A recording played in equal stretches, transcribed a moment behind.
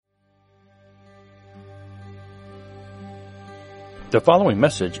The following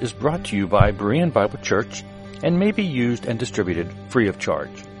message is brought to you by Berean Bible Church and may be used and distributed free of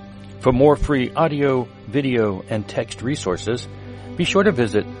charge. For more free audio, video, and text resources, be sure to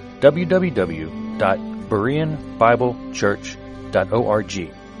visit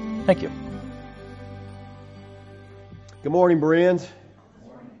www.bereanbiblechurch.org. Thank you. Good morning, Bereans.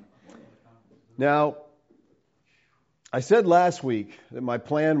 Now, I said last week that my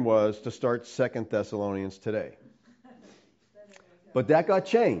plan was to start 2 Thessalonians today. But that got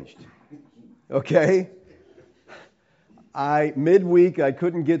changed. Okay? Midweek, I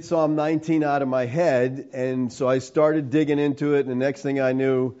couldn't get Psalm 19 out of my head, and so I started digging into it, and the next thing I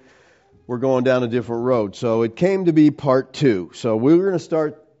knew, we're going down a different road. So it came to be part 2. So we were going to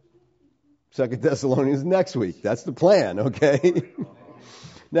start 2 Thessalonians next week. That's the plan, okay?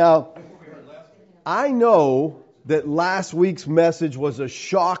 Now, I know that last week's message was a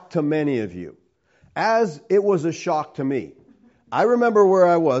shock to many of you, as it was a shock to me. I remember where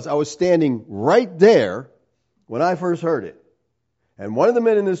I was. I was standing right there when I first heard it. And one of the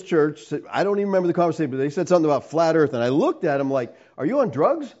men in this church said, I don't even remember the conversation, but they said something about flat earth. And I looked at him like, are you on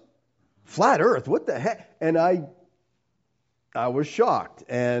drugs? Flat earth? What the heck? And I was shocked.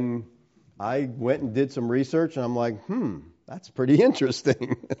 And I went and did some research, and I'm like, that's pretty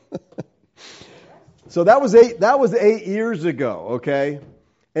interesting. So that was 8 years ago, okay?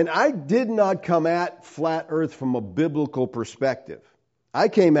 And I did not come at flat earth from a biblical perspective. I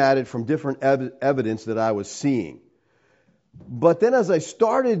came at it from different evidence that I was seeing. But then as I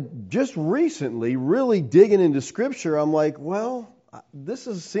started just recently really digging into Scripture, I'm like, well,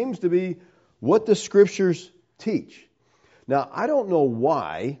 seems to be what the Scriptures teach. Now, I don't know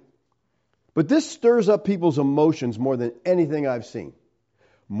why, but this stirs up people's emotions more than anything I've seen.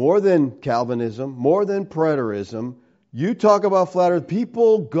 More than Calvinism, more than preterism. You talk about flat earth,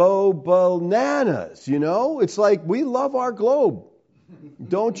 people go bananas, you know? It's like, we love our globe.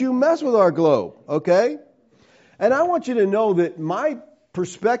 Don't you mess with our globe, okay? And I want you to know that my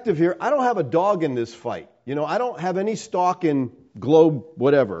perspective here, I don't have a dog in this fight. You know, I don't have any stock in globe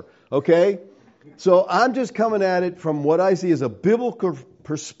whatever, okay? So I'm just coming at it from what I see as a biblical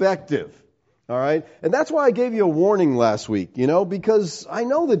perspective, all right? And that's why I gave you a warning last week, you know, because I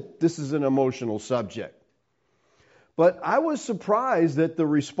know that this is an emotional subject. But I was surprised that the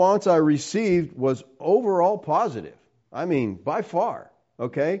response I received was overall positive. I mean, by far,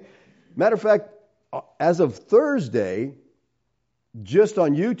 okay? Matter of fact, as of Thursday, just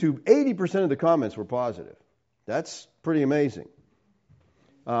on YouTube, 80% of the comments were positive. That's pretty amazing.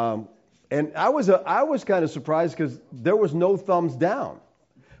 And I was kind of surprised because there was no thumbs down.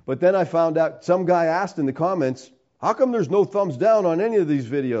 But then I found out some guy asked in the comments, how come there's no thumbs down on any of these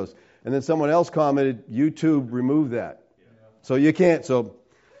videos? And then someone else commented, YouTube removed that. So you can't. So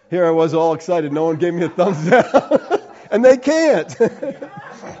here I was all excited. No one gave me a thumbs down. And they can't. Aren't the 2 thumbs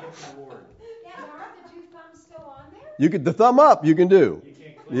still on there? The thumb up you can do.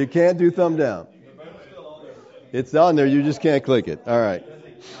 You can't do thumb down. It's on there. You just can't click it. All right.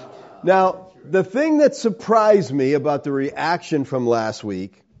 Now, the thing that surprised me about the reaction from last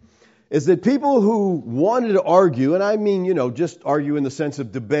week is that people who wanted to argue, and I mean, you know, just argue in the sense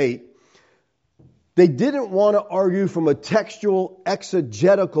of debate, they didn't want to argue from a textual,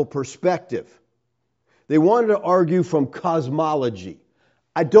 exegetical perspective. They wanted to argue from cosmology.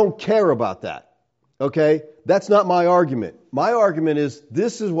 I don't care about that, okay? That's not my argument. My argument is,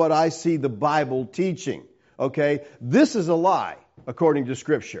 this is what I see the Bible teaching, okay? This is a lie, according to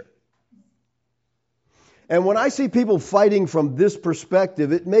Scripture. And when I see people fighting from this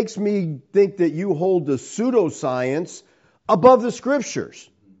perspective, it makes me think that you hold the pseudoscience above the Scriptures.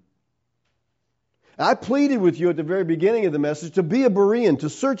 I pleaded with you at the very beginning of the message to be a Berean, to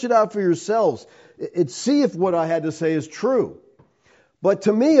search it out for yourselves, and see if what I had to say is true. But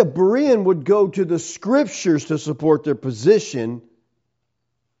to me, a Berean would go to the Scriptures to support their position,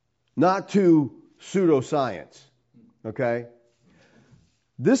 not to pseudoscience. Okay?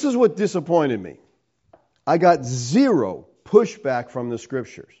 This is what disappointed me. I got zero pushback from the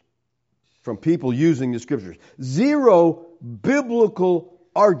Scriptures, from people using the Scriptures. Zero biblical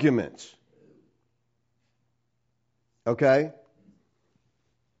arguments. Okay?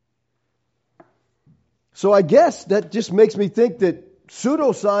 So I guess that just makes me think that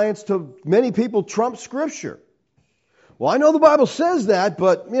pseudoscience to many people trumps Scripture. Well, I know the Bible says that,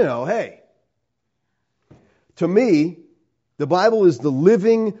 but, you know, hey. To me, the Bible is the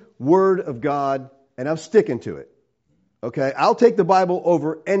living Word of God, and I'm sticking to it. Okay? I'll take the Bible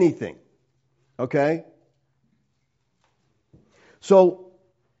over anything. Okay? So,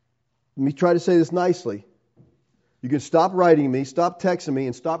 let me try to say this nicely. You can stop writing me, stop texting me,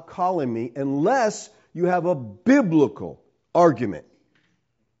 and stop calling me unless you have a biblical argument.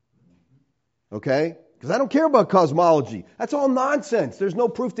 Okay? Because I don't care about cosmology. That's all nonsense. There's no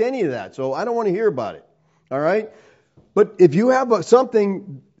proof to any of that. So I don't want to hear about it. All right? But if you have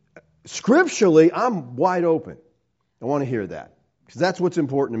something scripturally, I'm wide open. I want to hear that. Because that's what's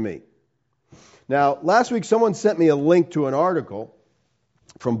important to me. Now, last week someone sent me a link to an article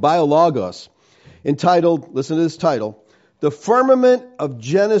from Biologos entitled, listen to this title, "The Firmament of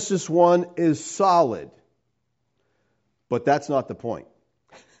Genesis 1 is Solid." But that's not the point.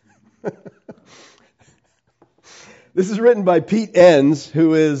 This is written by Pete Enns,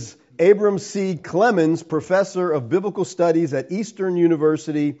 who is Abram C. Clemens Professor of Biblical Studies at Eastern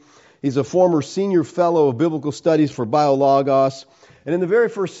University. He's a former senior fellow of Biblical Studies for Biologos. And in the very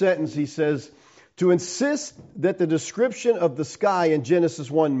first sentence he says, "To insist that the description of the sky in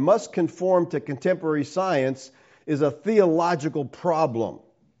Genesis 1 must conform to contemporary science is a theological problem."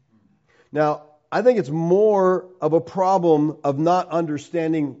 Now, I think it's more of a problem of not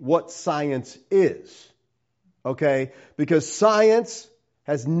understanding what science is. Okay? Because science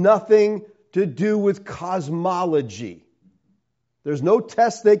has nothing to do with cosmology. There's no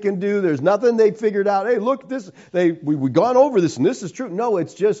test they can do. There's nothing they figured out. Hey, look, we've gone over this and this is true. No,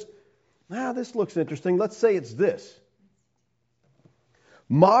 it's just, this looks interesting. Let's say it's this.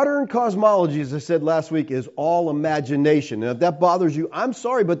 Modern cosmology, as I said last week, is all imagination. And if that bothers you, I'm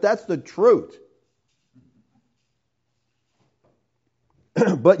sorry, but that's the truth.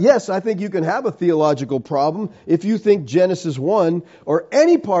 But yes, I think you can have a theological problem if you think Genesis 1 or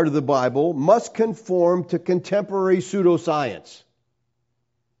any part of the Bible must conform to contemporary pseudoscience.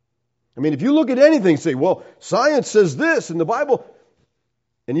 I mean, if you look at anything and say, well, science says this in the Bible,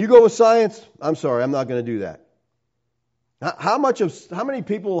 and you go with science, I'm sorry, I'm not going to do that. How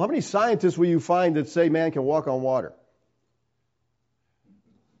many scientists will you find that say man can walk on water?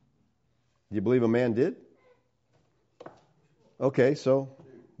 Do you believe a man did? Okay, so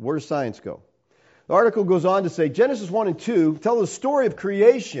where does science go? The article goes on to say Genesis 1 and 2 tell the story of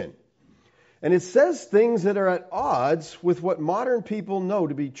creation. And it says things that are at odds with what modern people know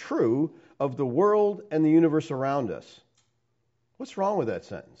to be true of the world and the universe around us. What's wrong with that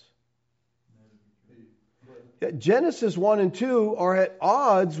sentence? Genesis 1 and 2 are at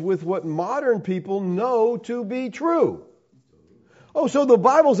odds with what modern people know to be true. Oh, so the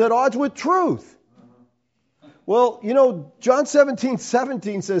Bible's at odds with truth. Well, John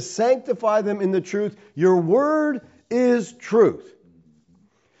 17:17 says, "Sanctify them in the truth. Your word is truth."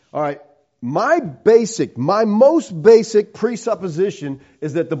 All right. My most basic presupposition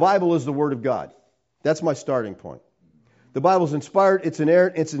is that the Bible is the Word of God. That's my starting point. The Bible's inspired, it's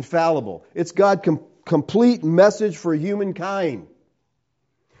inerrant, it's infallible. It's God's complete message for humankind.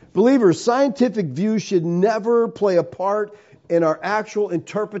 Believers, scientific views should never play a part in our actual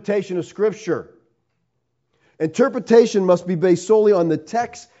interpretation of Scripture. Interpretation must be based solely on the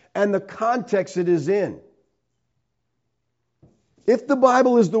text and the context it is in. If the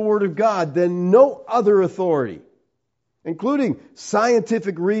Bible is the Word of God, then no other authority, including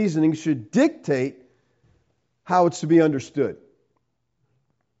scientific reasoning, should dictate how it's to be understood.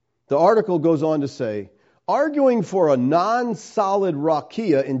 The article goes on to say, arguing for a non-solid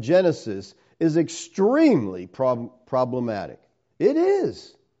rakia in Genesis is extremely problematic. It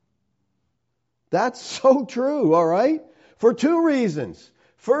is. That's so true, all right? For two reasons.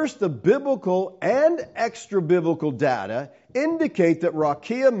 First, the biblical and extra-biblical data indicate that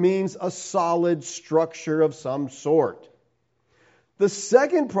rakia means a solid structure of some sort. The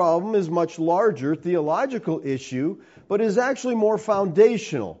second problem is much larger theological issue, but is actually more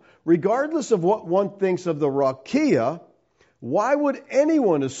foundational. Regardless of what one thinks of the rakia, why would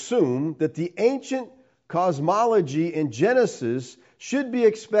anyone assume that the ancient cosmology in Genesis should be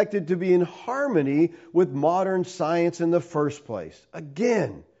expected to be in harmony with modern science in the first place?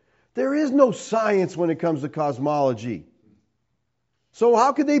 Again, there is no science when it comes to cosmology. So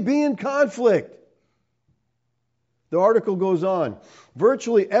how could they be in conflict? The article goes on.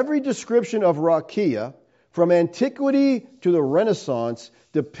 Virtually every description of rakia, from antiquity to the Renaissance,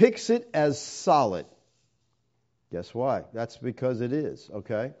 depicts it as solid. Guess why? That's because it is,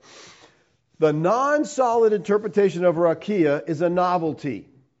 okay? The non-solid interpretation of rakia is a novelty.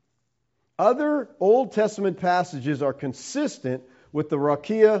 Other Old Testament passages are consistent with the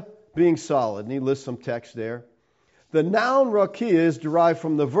rakia being solid. And he lists some text there. The noun rakia is derived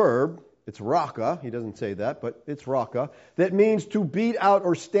from the verb, it's raka, he doesn't say that, but it's raka, that means to beat out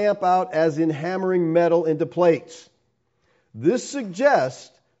or stamp out, as in hammering metal into plates. This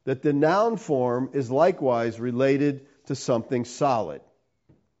suggests that the noun form is likewise related to something solid.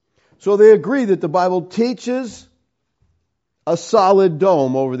 So they agree that the Bible teaches a solid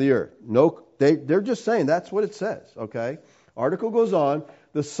dome over the earth. No, they're just saying that's what it says, okay? article goes on,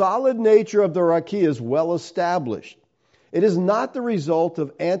 the solid nature of the rakia is well established. It is not the result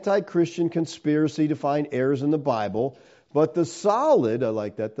of anti-Christian conspiracy to find errors in the Bible, but the solid, I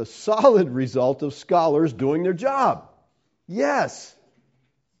like that, the solid result of scholars doing their job. Yes.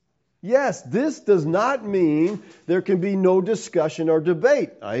 Yes, this does not mean there can be no discussion or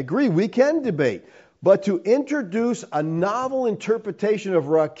debate. I agree, we can debate. But to introduce a novel interpretation of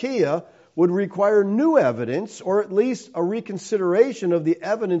rakia would require new evidence, or at least a reconsideration of the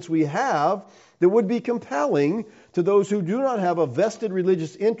evidence we have that would be compelling to those who do not have a vested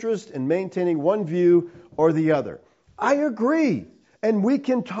religious interest in maintaining one view or the other. I agree, and we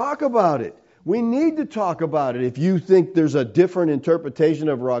can talk about it. We need to talk about it if you think there's a different interpretation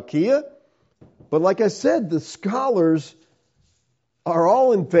of rakia. But like I said, the scholars are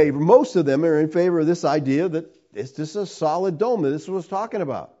all in favor, most of them are in favor of this idea that it's just a solid dome that this was talking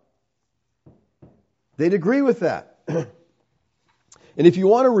about. They'd agree with that. And if you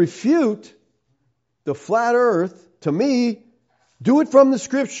want to refute the flat earth, to me, do it from the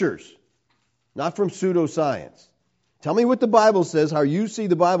Scriptures, not from pseudoscience. Tell me what the Bible says, how you see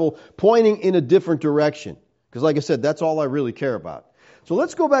the Bible pointing in a different direction. Because like I said, that's all I really care about. So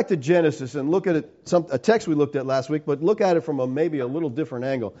let's go back to Genesis and look at a text we looked at last week, but look at it from maybe a little different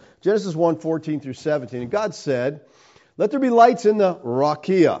angle. Genesis 1:14 through 17. And God said, "Let there be lights in the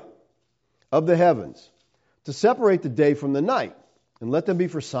rakia of the heavens to separate the day from the night. And let them be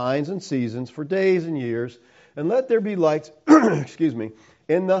for signs and seasons, for days and years. And let there be lights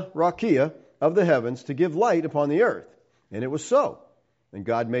in the rakia of the heavens to give light upon the earth." And it was so. And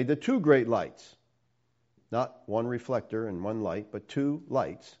God made the two great lights. Not one reflector and one light, but two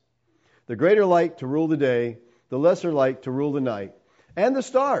lights. The greater light to rule the day, the lesser light to rule the night, and the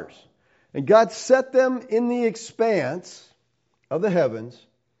stars. And God set them in the expanse of the heavens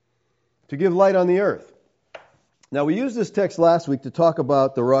to give light on the earth. Now, we used this text last week to talk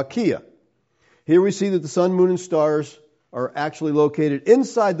about the rakia. Here we see that the sun, moon, and stars are actually located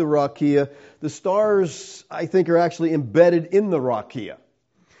inside the rakia. The stars, I think, are actually embedded in the rakia.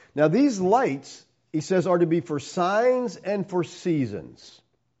 Now, these lights, he says, are to be for signs and for seasons.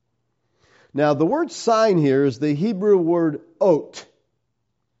 Now, the word sign here is the Hebrew word ot,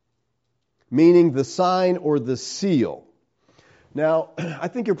 meaning the sign or the seal. Now, I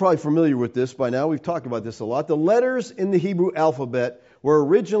think you're probably familiar with this by now. We've talked about this a lot. The letters in the Hebrew alphabet were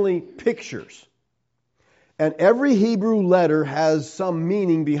originally pictures. And every Hebrew letter has some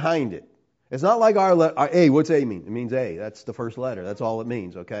meaning behind it. It's not like our A. What's A mean? It means A. That's the first letter. That's all it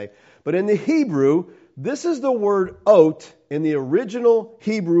means, okay? But in the Hebrew, this is the word ot in the original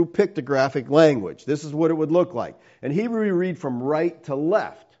Hebrew pictographic language. This is what it would look like. In Hebrew, we read from right to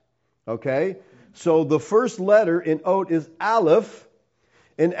left, okay? So the first letter in ot is aleph.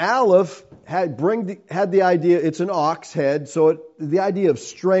 And aleph had the idea, it's an ox head, so the idea of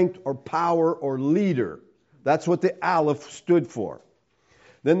strength or power or leader. That's what the aleph stood for.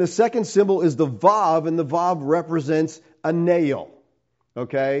 Then the second symbol is the vav, and the vav represents a nail.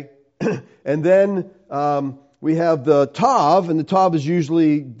 Okay? And then we have the tav, and the tav is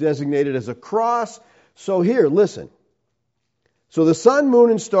usually designated as a cross. So here, listen. So the sun,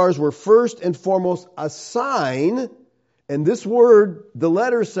 moon, and stars were first and foremost a sign, and this word, the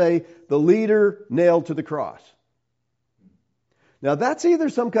letters say, the leader nailed to the cross. Now that's either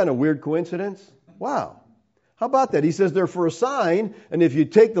some kind of weird coincidence. Wow. How about that? He says they're for a sign, and if you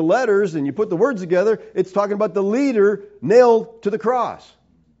take the letters and you put the words together, it's talking about the leader nailed to the cross.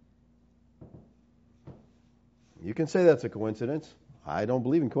 You can say that's a coincidence. I don't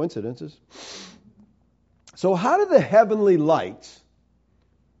believe in coincidences. So how do the heavenly lights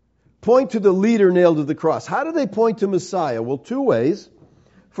point to the leader nailed to the cross? How do they point to Messiah? Well, two ways.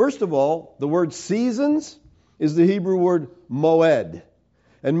 First of all, the word seasons is the Hebrew word moed.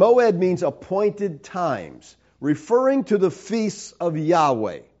 And moed means appointed times, referring to the feasts of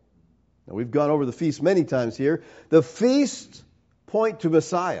Yahweh. Now, we've gone over the feasts many times here. The feasts point to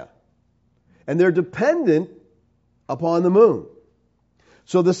Messiah, and they're dependent upon the moon.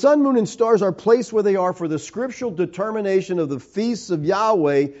 So the sun, moon, and stars are placed where they are for the scriptural determination of the feasts of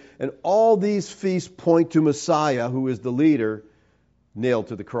Yahweh, and all these feasts point to Messiah, who is the leader nailed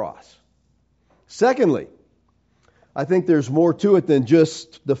to the cross. Secondly, I think there's more to it than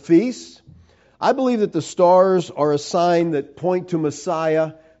just the feasts. I believe that the stars are a sign that point to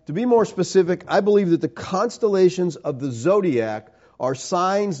Messiah. To be more specific, I believe that the constellations of the zodiac are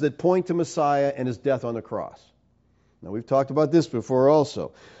signs that point to Messiah and his death on the cross. Now, we've talked about this before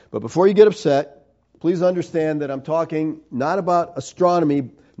also. But before you get upset, please understand that I'm talking not about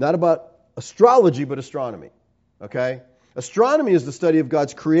astronomy, not about astrology, but astronomy. Okay? Astronomy is the study of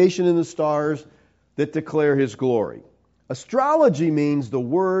God's creation in the stars that declare His glory. Astrology means the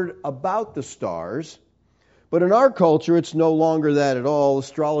word about the stars, but in our culture, it's no longer that at all.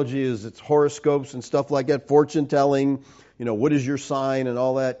 Astrology is its horoscopes and stuff like that, fortune telling, what is your sign and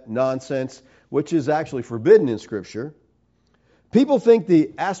all that nonsense, which is actually forbidden in Scripture. People think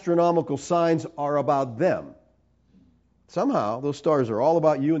the astronomical signs are about them. Somehow, those stars are all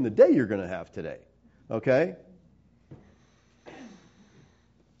about you and the day you're going to have today. Okay?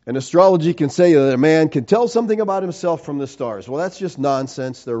 And astrology can say that a man can tell something about himself from the stars. Well, that's just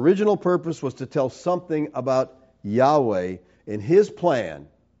nonsense. The original purpose was to tell something about Yahweh and His plan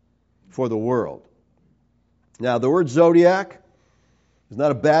for the world. Now, the word zodiac is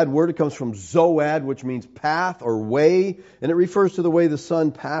not a bad word. It comes from zoad, which means path or way, and it refers to the way the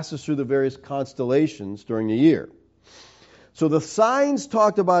sun passes through the various constellations during the year. So the signs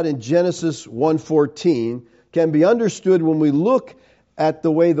talked about in Genesis 1:14 can be understood when we look at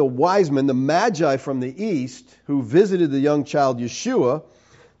the way the wise men, the magi from the east, who visited the young child Yeshua,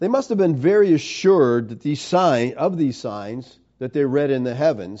 they must have been very assured that these signs that they read in the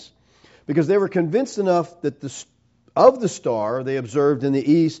heavens, because they were convinced enough that of the star they observed in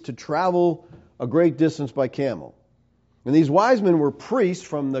the east to travel a great distance by camel. And these wise men were priests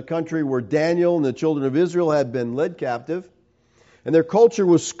from the country where Daniel and the children of Israel had been led captive, and their culture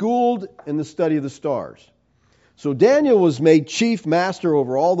was schooled in the study of the stars. So Daniel was made chief master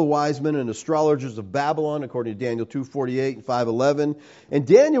over all the wise men and astrologers of Babylon, according to Daniel 2:48 and 5:11. And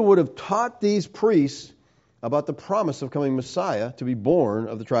Daniel would have taught these priests about the promise of coming Messiah to be born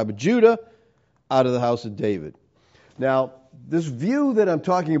of the tribe of Judah out of the house of David. Now, this view that I'm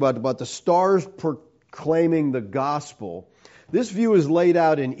talking about the stars proclaiming the gospel, this view is laid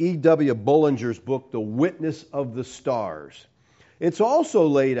out in E.W. Bullinger's book, The Witness of the Stars. It's also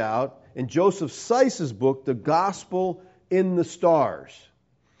laid out in Joseph Seiss's book, The Gospel in the Stars.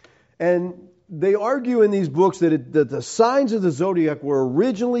 And they argue in these books that the signs of the zodiac were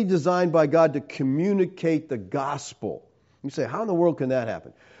originally designed by God to communicate the gospel. You say, how in the world can that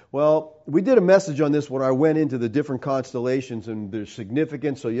happen? Well, we did a message on this when I went into the different constellations and their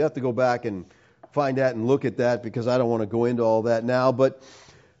significance, so you have to go back and find that and look at that because I don't want to go into all that now. But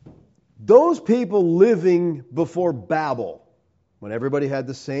those people living before Babel, when everybody had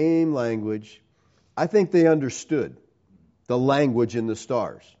the same language, I think they understood the language in the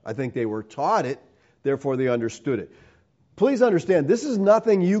stars. I think they were taught it, therefore they understood it. Please understand, this is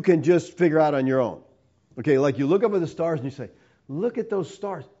nothing you can just figure out on your own. Okay, like you look up at the stars and you say, look at those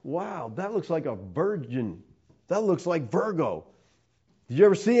stars. Wow, that looks like a virgin. That looks like Virgo. Did you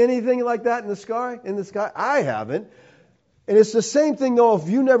ever see anything like that in the sky? I haven't. And it's the same thing, though, if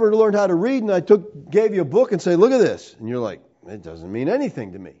you never learned how to read and I gave you a book and say, look at this. And you're like, it doesn't mean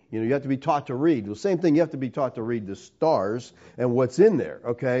anything to me. You have to be taught to read. Well, same thing, you have to be taught to read the stars and what's in there,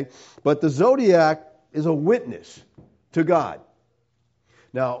 okay? But the zodiac is a witness to God.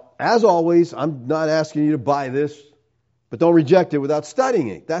 Now, as always, I'm not asking you to buy this, but don't reject it without studying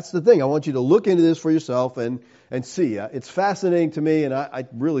it. That's the thing. I want you to look into this for yourself and see. It's fascinating to me, and I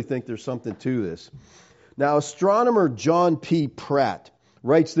really think there's something to this. Now, astronomer John P. Pratt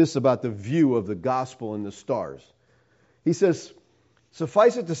writes this about the view of the gospel in the stars. He says,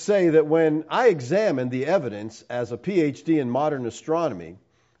 suffice it to say that when I examined the evidence as a PhD in modern astronomy,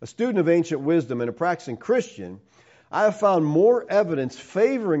 a student of ancient wisdom and a practicing Christian, I have found more evidence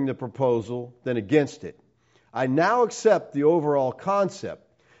favoring the proposal than against it. I now accept the overall concept,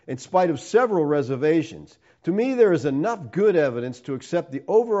 in spite of several reservations. To me, there is enough good evidence to accept the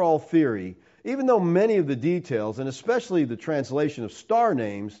overall theory, even though many of the details, and especially the translation of star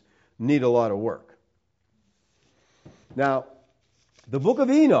names, need a lot of work. Now, the book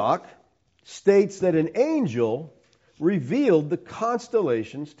of Enoch states that an angel revealed the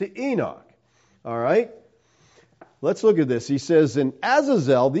constellations to Enoch. All right? Let's look at this. He says in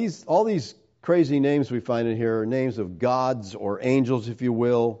Azazel, all these crazy names we find in here are names of gods or angels, if you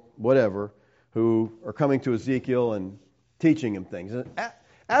will, whatever, who are coming to Ezekiel and teaching him things. And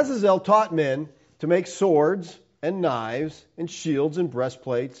Azazel taught men to make swords and knives and shields and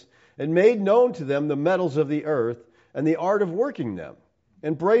breastplates and made known to them the metals of the earth and the art of working them,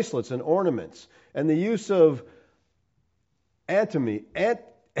 and bracelets and ornaments, and the use of antimony,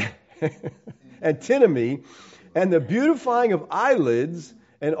 and the beautifying of eyelids,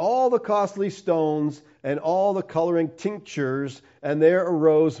 and all the costly stones, and all the coloring tinctures, and there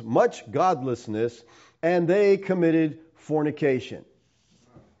arose much godlessness, and they committed fornication.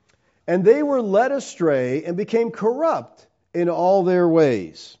 And they were led astray and became corrupt in all their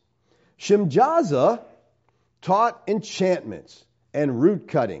ways. Shemjaza taught enchantments and root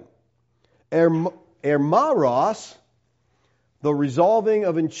cutting. Ermaros, the resolving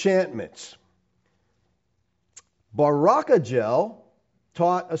of enchantments. Barakajel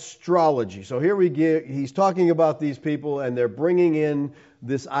taught astrology. So here he's talking about these people, and they're bringing in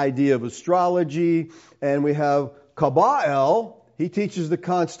this idea of astrology. And we have Kabael, he teaches the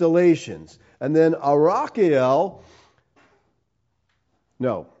constellations. And then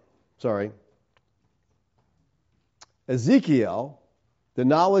Ezekiel, the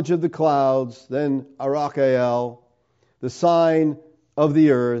knowledge of the clouds. Then Arakael, the sign of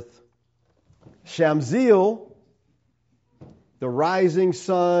the earth. Shamziel, the rising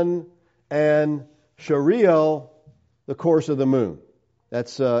sun. And Shariel, the course of the moon.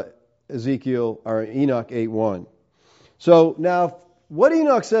 That's Enoch 8:1. So now, what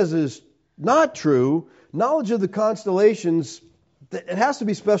Enoch says is not true. Knowledge of the constellations, it has to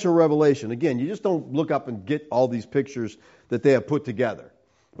be special revelation. Again, you just don't look up and get all these pictures that they have put together.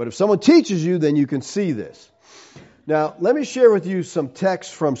 But if someone teaches you, then you can see this. Now, let me share with you some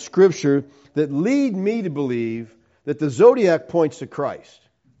texts from Scripture that lead me to believe that the zodiac points to Christ.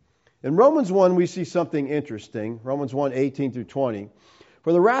 In Romans 1, we see something interesting. Romans 1:18 through 20.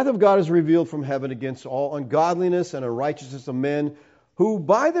 For the wrath of God is revealed from heaven against all ungodliness and unrighteousness of men who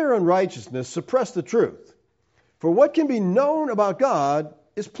by their unrighteousness suppress the truth. For what can be known about God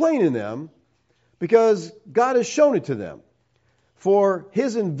is plain in them, because God has shown it to them. For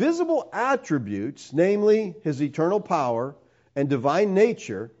His invisible attributes, namely His eternal power and divine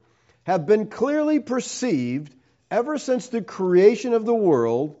nature, have been clearly perceived ever since the creation of the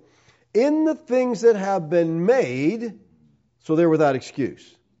world in the things that have been made, so they're without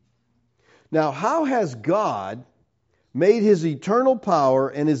excuse. Now, how has God made His eternal power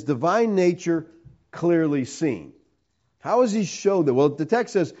and His divine nature clearly seen? How has He showed that? Well, the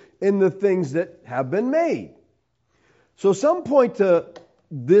text says, in the things that have been made. So some point to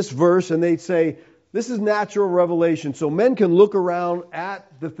this verse and they say, this is natural revelation. So men can look around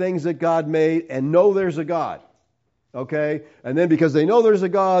at the things that God made and know there's a God. Okay? And then because they know there's a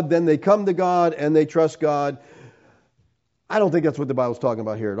God, then they come to God and they trust God. I don't think that's what the Bible's talking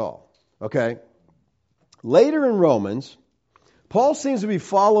about here at all. Okay? Later in Romans, Paul seems to be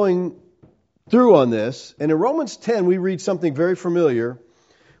following through on this. And in Romans 10, we read something very familiar,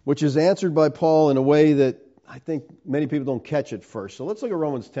 which is answered by Paul in a way that I think many people don't catch at first. So let's look at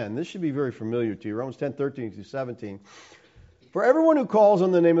Romans 10. This should be very familiar to you. Romans 10:13 through 17. For everyone who calls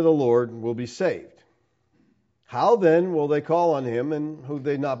on the name of the Lord will be saved. How then will they call on Him and who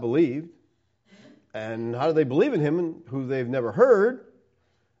they've not believed? And how do they believe in Him and who they've never heard?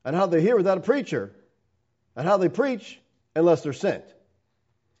 And how do they hear without a preacher? And how they preach unless they're sent?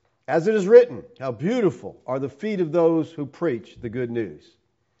 As it is written, how beautiful are the feet of those who preach the good news.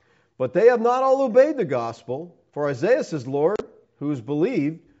 But they have not all obeyed the gospel, for Isaiah says, Lord, who has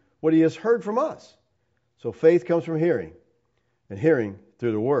believed what he has heard from us? So faith comes from hearing, and hearing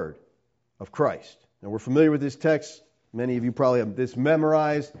through the word of Christ. Now we're familiar with this text. Many of you probably have this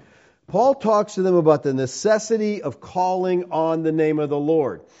memorized. Paul talks to them about the necessity of calling on the name of the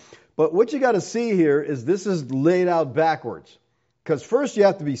Lord. But what you got to see here is this is laid out backwards. Because first you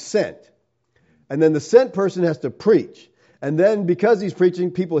have to be sent. And then the sent person has to preach. And then because he's preaching,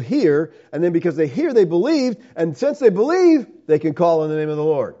 people hear. And then because they hear, they believe. And since they believe, they can call on the name of the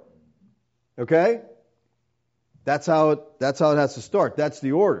Lord. Okay? That's how it has to start. That's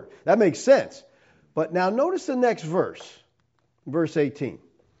the order. That makes sense. But now notice the next verse. Verse 18.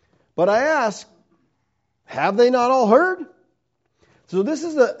 But I ask, have they not all heard? So this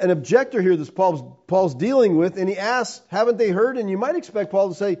is an objector here that Paul's dealing with. And he asks, haven't they heard? And you might expect Paul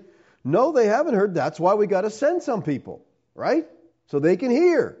to say, no, they haven't heard. That's why we got to send some people. Right? So they can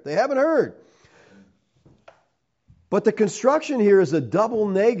hear. They haven't heard. But the construction here is a double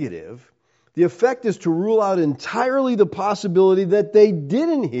negative. The effect is to rule out entirely the possibility that they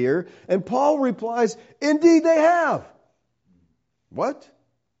didn't hear. And Paul replies, indeed they have. What?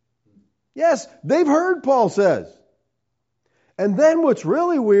 Yes, they've heard, Paul says. And then what's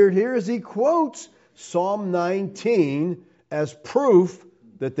really weird here is he quotes Psalm 19 as proof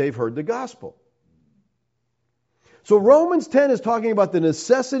that they've heard the gospel. So Romans 10 is talking about the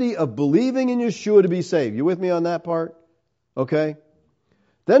necessity of believing in Yeshua to be saved. You with me on that part? Okay.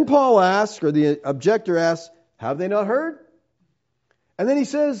 Then Paul asks, or the objector asks, have they not heard? And then he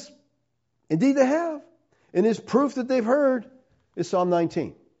says, indeed they have. And his proof that they've heard is Psalm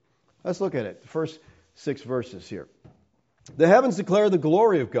 19. Let's look at it. The first 6 verses here. The heavens declare the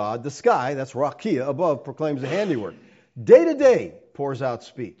glory of God. The sky, that's Rakia, above proclaims the handiwork. Day to day pours out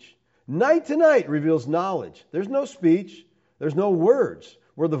speech. Night to night reveals knowledge. There's no speech. There's no words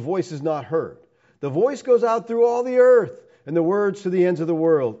where the voice is not heard. The voice goes out through all the earth and the words to the ends of the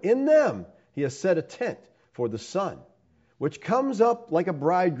world. In them he has set a tent for the sun, which comes up like a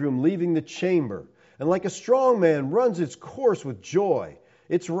bridegroom leaving the chamber. and like a strong man runs its course with joy.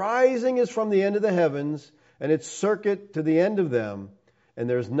 Its rising is from the end of the heavens, and its circuit to the end of them, and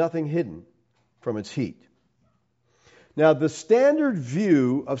there is nothing hidden from its heat. Now, the standard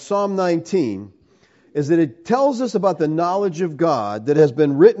view of Psalm 19 is that it tells us about the knowledge of God that has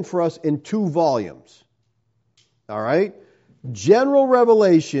been written for us in 2 volumes. All right? General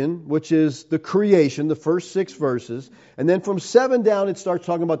revelation, which is the creation, the first 6 verses, and then from 7 down it starts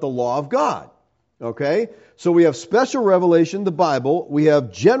talking about the law of God. Okay? So we have special revelation, the Bible. We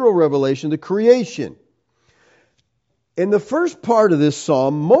have general revelation, the creation. In the first part of this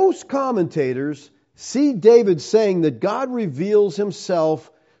psalm, most commentators see David saying that God reveals himself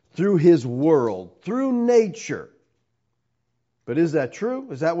through his world, through nature. But is that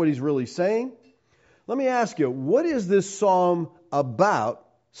true? Is that what he's really saying? Let me ask you, what is this psalm about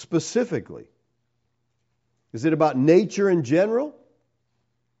specifically? Is it about nature in general?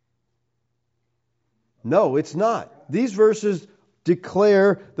 No, it's not. These verses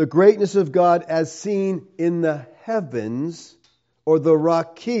declare the greatness of God as seen in the heavens, or the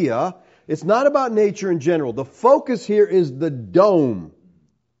rakia. It's not about nature in general. The focus here is the dome.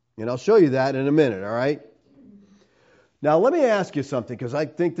 And I'll show you that in a minute, all right? Now, let me ask you something, because I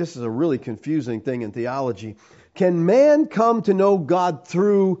think this is a really confusing thing in theology. Can man come to know God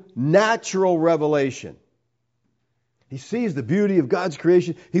through natural revelation? He sees the beauty of God's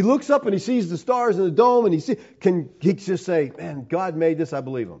creation. He looks up and he sees the stars in the dome, and can he just say, man, God made this, I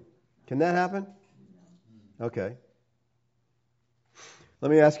believe him. Can that happen? Okay.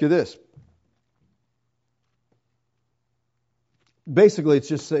 Let me ask you this. Basically,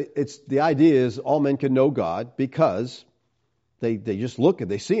 the idea is all men can know God because they just look and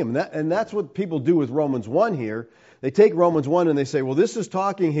they see Him. And that's what people do with Romans 1 here. They take Romans 1 and they say, well, this is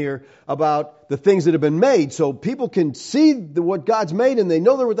talking here about the things that have been made. So people can see what God's made and they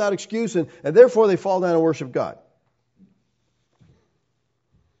know they're without excuse, and therefore they fall down and worship God.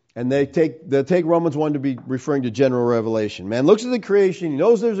 And they'll take Romans 1 to be referring to general revelation. Man looks at the creation, he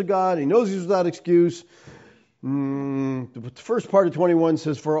knows there's a God, he knows he's without excuse. The first part of 21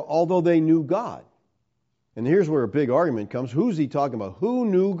 says, for although they knew God. And here's where a big argument comes. Who's he talking about? Who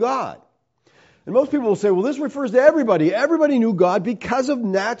knew God? And most people will say, well, this refers to everybody. Everybody knew God because of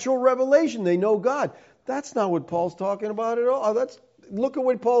natural revelation. They know God. That's not what Paul's talking about at all. Look at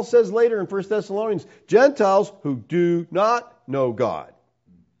what Paul says later in 1 Thessalonians. Gentiles who do not know God.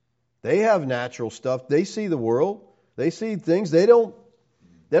 They have natural stuff. They see the world. They see things. They don't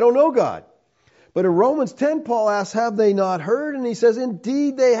know God. But in Romans 10, Paul asks, have they not heard? And he says,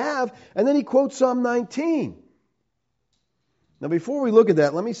 indeed they have. And then he quotes Psalm 19. Now, before we look at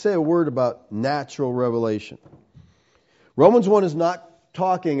that, let me say a word about natural revelation. Romans 1 is not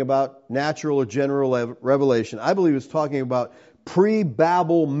talking about natural or general revelation. I believe it's talking about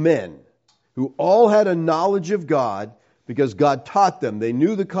pre-Babel men who all had a knowledge of God because God taught them. They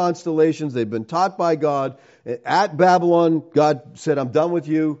knew the constellations. They'd been taught by God. At Babylon, God said, I'm done with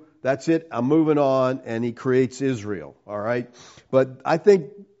you. That's it. I'm moving on. And He creates Israel. All right. But I think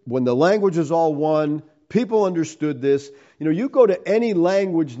when the language is all one, people understood this. You know, you go to any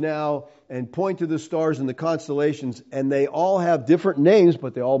language now and point to the stars and the constellations, and they all have different names,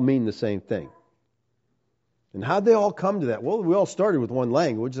 but they all mean the same thing. And how'd they all come to that? Well, we all started with one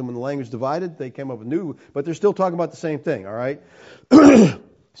language, and when the language divided, they came up with new, but they're still talking about the same thing, all right?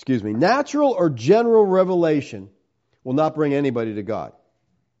 Excuse me. Natural or general revelation will not bring anybody to God.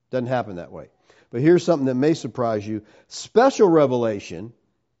 Doesn't happen that way. But here's something that may surprise you. Special revelation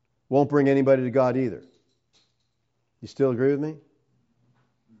won't bring anybody to God either. You still agree with me?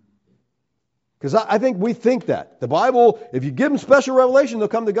 Because I think we think that. The Bible, if you give them special revelation, they'll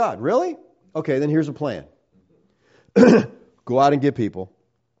come to God. Really? Okay, then here's a plan. Go out and get people.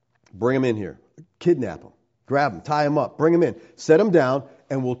 Bring them in here. Kidnap them. Grab them. Tie them up. Bring them in. Set them down.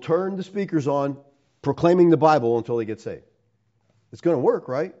 And we'll turn the speakers on proclaiming the Bible until they get saved. It's going to work,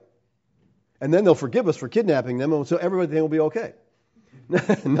 right? And then they'll forgive us for kidnapping them, and so everything will be okay.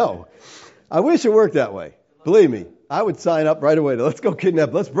 No. I wish it worked that way. Believe me, I would sign up right away. Let's go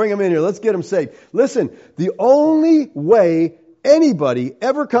kidnap. Let's bring them in here. Let's get them saved. Listen, the only way anybody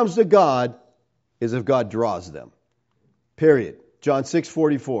ever comes to God is if God draws them. Period. John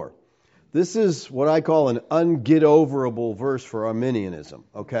 6:44. This is what I call an unget-overable verse for Arminianism,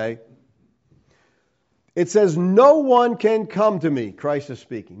 okay? It says, no one can come to me, Christ is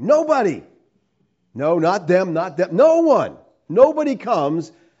speaking. Nobody. No, not them, not them. No one. Nobody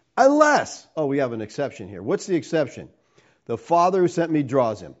comes unless, we have an exception here. What's the exception? The Father who sent me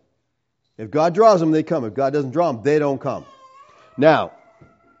draws him. If God draws them, they come. If God doesn't draw them, they don't come. Now,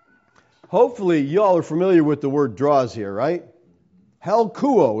 hopefully y'all are familiar with the word draws here, right?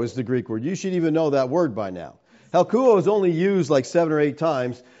 Helkuo is the Greek word. You should even know that word by now. Helkuo is only used like 7 or 8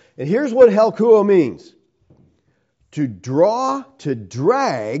 times. And here's what helkuo means. To draw, to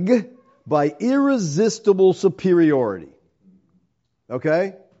drag by irresistible superiority.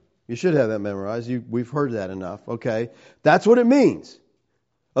 Okay? You should have that memorized. We've heard that enough. Okay? That's what it means.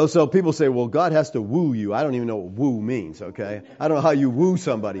 Oh, so people say, well, God has to woo you. I don't even know what woo means, okay? I don't know how you woo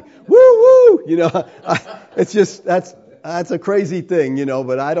somebody. Woo, woo! It's just, that's a crazy thing,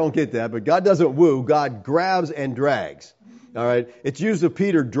 but I don't get that. But God doesn't woo. God grabs and drags. All right? It's used of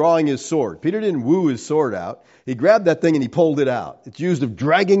Peter drawing his sword. Peter didn't woo his sword out. He grabbed that thing and he pulled it out. It's used of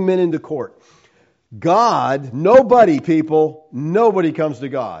dragging men into court. God, nobody comes to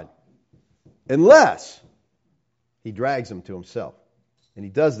God unless he drags them to himself. And he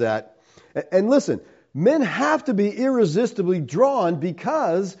does that. And listen, men have to be irresistibly drawn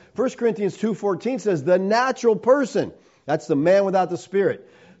because 1 Corinthians 2:14 says the natural person, that's the man without the Spirit,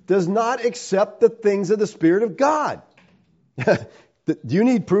 does not accept the things of the Spirit of God. Do you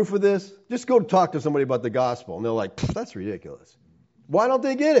need proof of this? Just go talk to somebody about the gospel and they're like, that's ridiculous. Why don't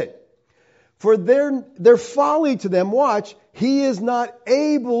they get it? For their folly to them, watch, he is not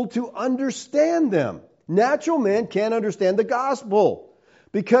able to understand them. Natural men can't understand the gospel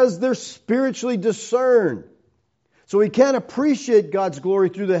because they're spiritually discerned. So he can't appreciate God's glory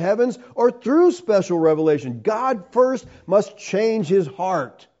through the heavens or through special revelation. God first must change his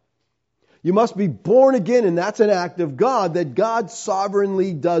heart. You must be born again, and that's an act of God that God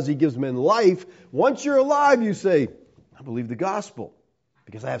sovereignly does. He gives men life. Once you're alive, you say, I believe the gospel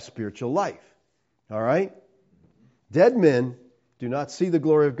because I have spiritual life. All right? Dead men do not see the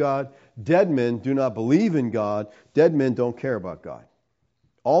glory of God. Dead men do not believe in God. Dead men don't care about God.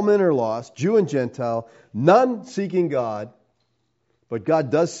 All men are lost, Jew and Gentile, none seeking God, but God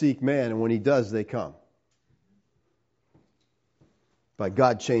does seek man, and when he does, they come. By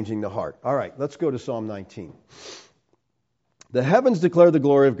God changing the heart. All right, let's go to Psalm 19. The heavens declare the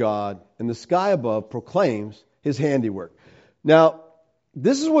glory of God, and the sky above proclaims his handiwork. Now,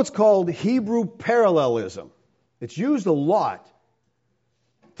 this is what's called Hebrew parallelism. It's used a lot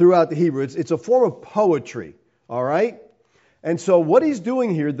throughout the Hebrew. It's a form of poetry, all right? And so what he's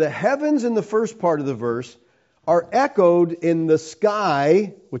doing here, the heavens in the first part of the verse are echoed in the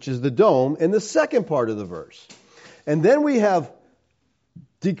sky, which is the dome, in the second part of the verse. And then we have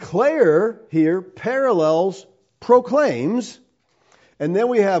declare here, parallels, proclaims, and then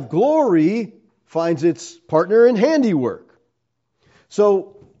we have glory finds its partner in handiwork.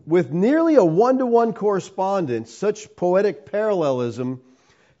 So with nearly a one-to-one correspondence, such poetic parallelism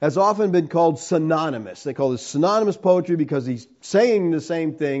has often been called synonymous. They call this synonymous poetry because he's saying the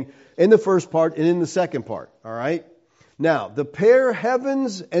same thing in the first part and in the second part. All right? Now, the pair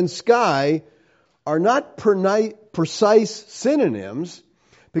heavens and sky are not precise synonyms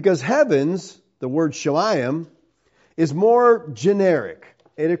because heavens, the word shamayim, is more generic.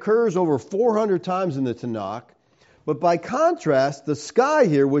 It occurs over 400 times in the Tanakh. But by contrast, the sky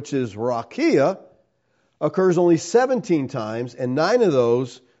here, which is rakia, occurs only 17 times, and 9 of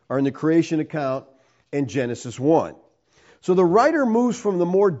those are in the creation account in Genesis 1. So the writer moves from the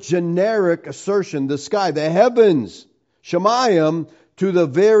more generic assertion, the sky, the heavens, shamayim, to the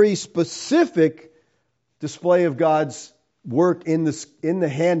very specific display of God's work in the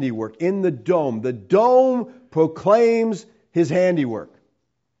handiwork, in the dome. The dome proclaims his handiwork.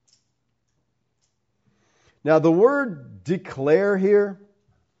 Now the word declare here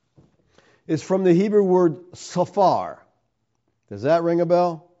is from the Hebrew word safar. Does that ring a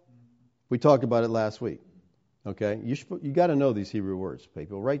bell? We talked about it last week. Okay? You got to know these Hebrew words,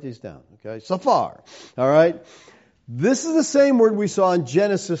 people. Write these down. Okay? Safar. All right? This is the same word we saw in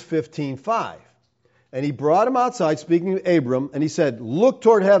Genesis 15:5. And he brought him outside, speaking to Abram, and he said, look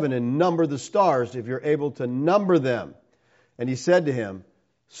toward heaven and number the stars if you're able to number them. And he said to him,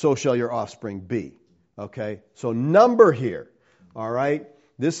 so shall your offspring be. Okay? So number here. All right?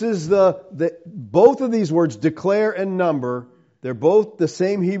 This is both of these words, declare and number, they're both the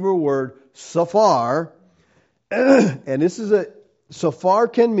same Hebrew word, safar. And safar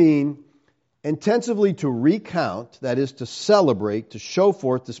can mean intensively to recount, that is to celebrate, to show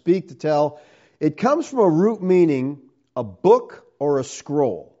forth, to speak, to tell. It comes from a root meaning a book or a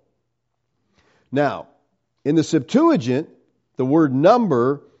scroll. Now, in the Septuagint, the word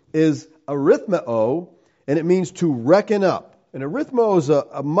number is arithmeo, and it means to reckon up. And arithmeo is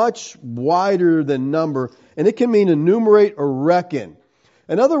a much wider than number, and it can mean enumerate or reckon.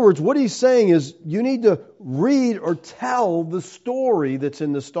 In other words, what he's saying is you need to read or tell the story that's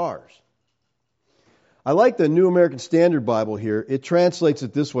in the stars. I like the New American Standard Bible here. It translates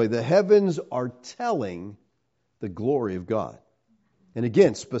it this way: the heavens are telling the glory of God. And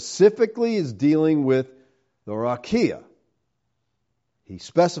again, specifically is dealing with the rakia. He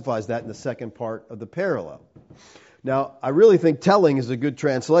specifies that in the second part of the parallel. Now, I really think telling is a good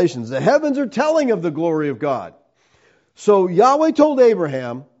translation. The heavens are telling of the glory of God. So Yahweh told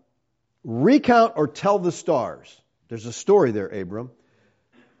Abraham, recount or tell the stars. There's a story there, Abram.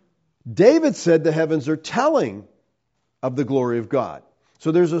 David said the heavens are telling of the glory of God.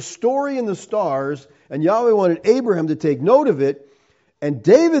 So there's a story in the stars, and Yahweh wanted Abraham to take note of it, and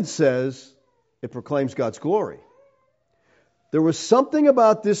David says it proclaims God's glory. There was something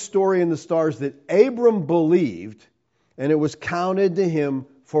about this story in the stars that Abram believed, and it was counted to him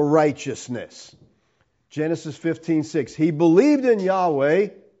for righteousness. Genesis 15:6. He believed in Yahweh,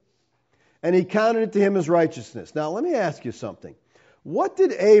 and he counted it to him as righteousness. Now, let me ask you something. What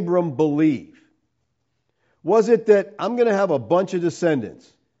did Abram believe? Was it that I'm going to have a bunch of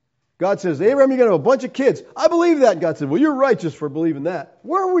descendants? God says, Abraham, you're going to have a bunch of kids. I believe that. And God said, well, you're righteous for believing that.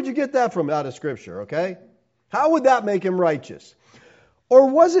 Where would you get that from out of Scripture, okay? How would that make him righteous? Or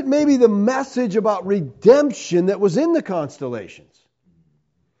was it maybe the message about redemption that was in the constellations?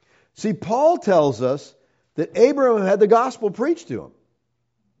 See, Paul tells us that Abraham had the gospel preached to him.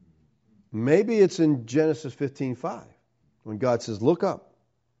 Maybe it's in Genesis 15:5 when God says, look up.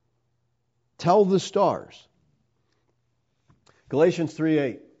 Tell the stars. Galatians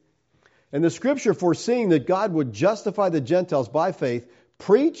 3:8. And the Scripture, foreseeing that God would justify the Gentiles by faith,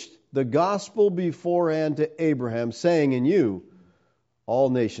 preached the gospel beforehand to Abraham, saying, in you all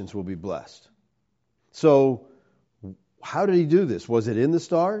nations will be blessed. So, how did he do this? Was it in the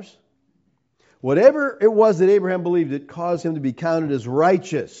stars? Whatever it was that Abraham believed, it caused him to be counted as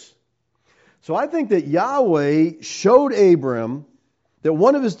righteous. So I think that Yahweh showed Abraham that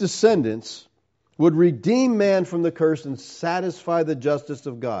one of his descendants would redeem man from the curse and satisfy the justice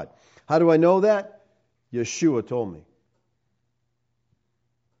of God. How do I know that? Yeshua told me.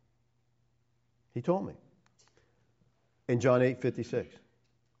 He told me. In John 8:56.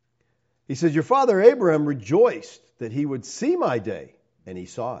 He says, your father Abraham rejoiced that he would see my day, and he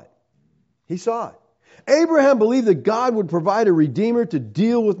saw it. He saw it. Abraham believed that God would provide a redeemer to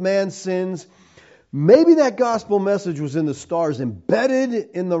deal with man's sins. Maybe that gospel message was in the stars, embedded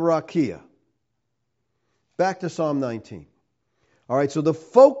in the rakia. Back to Psalm 19. All right, so the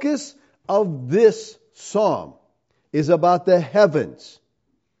focus of this psalm is about the heavens.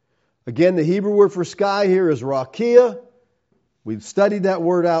 Again, the Hebrew word for sky here is rakia. We studied that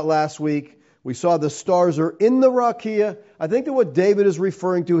word out last week. We saw the stars are in the rakia. I think that what David is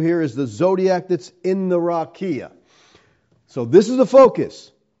referring to here is the zodiac that's in the rakia. So this is the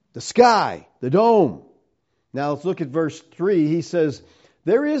focus. The sky, the dome. Now let's look at verse 3. He says,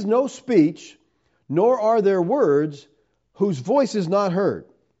 there is no speech, nor are there words, whose voice is not heard.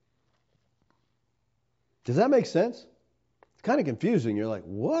 Does that make sense? It's kind of confusing. You're like,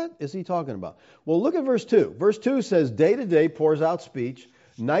 what is he talking about? Well, look at verse 2. Verse 2 says, day to day pours out speech,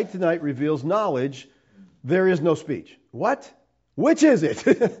 night to night reveals knowledge. There is no speech. What? Which is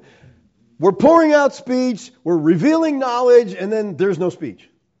it? We're pouring out speech, we're revealing knowledge, and then there's no speech.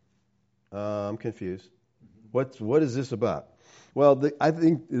 I'm confused. What is this about? Well, I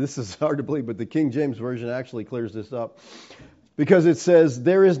think this is hard to believe, but the King James Version actually clears this up. Because it says,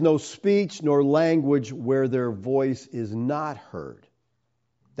 there is no speech nor language where their voice is not heard.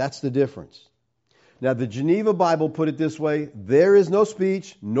 That's the difference. Now, the Geneva Bible put it this way, there is no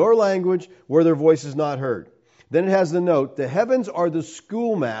speech nor language where their voice is not heard. Then it has the note, the heavens are the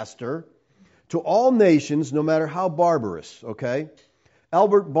schoolmaster to all nations, no matter how barbarous, okay?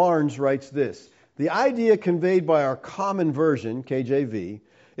 Albert Barnes writes this, the idea conveyed by our common version, KJV,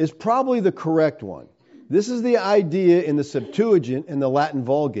 is probably the correct one. This is the idea in the Septuagint and the Latin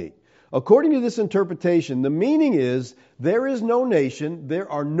Vulgate. According to this interpretation, the meaning is, there is no nation, there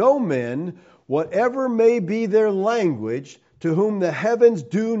are no men, whatever may be their language, to whom the heavens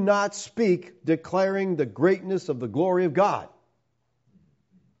do not speak, declaring the greatness of the glory of God.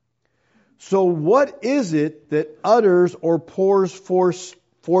 So what is it that utters or pours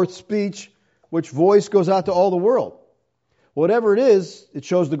forth speech, which voice goes out to all the world? Whatever it is, it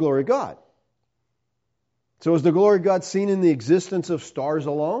shows the glory of God. So is the glory of God seen in the existence of stars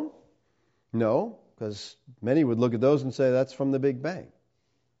alone? No, because many would look at those and say that's from the Big Bang.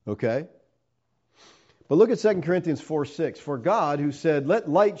 Okay? But look at 2 Corinthians 4:6. For God, who said, let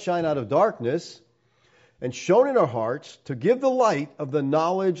light shine out of darkness, and shone in our hearts to give the light of the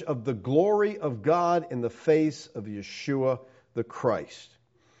knowledge of the glory of God in the face of Yeshua the Christ.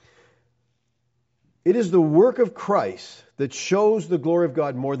 It is the work of Christ that shows the glory of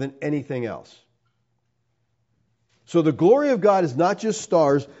God more than anything else. So the glory of God is not just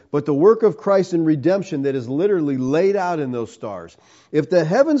stars, but the work of Christ in redemption that is literally laid out in those stars. If the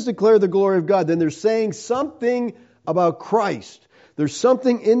heavens declare the glory of God, then they're saying something about Christ. There's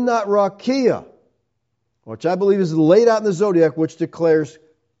something in that rakia, which I believe is laid out in the zodiac, which declares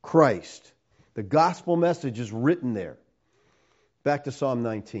Christ. The gospel message is written there. Back to Psalm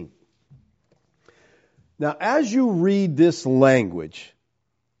 19. Now, as you read this language,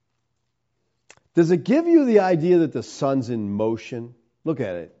 does it give you the idea that the sun's in motion? Look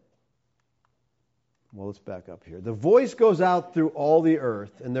at it. Well, let's back up here. The voice goes out through all the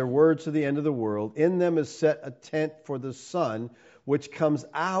earth, and their words to the end of the world. In them is set a tent for the sun, which comes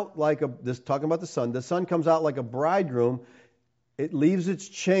out like talking about the sun. The sun comes out like a bridegroom. It leaves its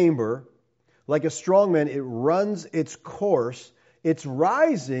chamber. Like a strong man, it runs its course. It's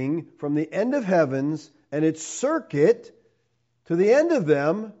rising from the end of heavens, and its circuit to the end of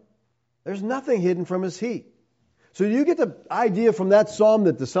them. There's nothing hidden from his heat. So do you get the idea from that psalm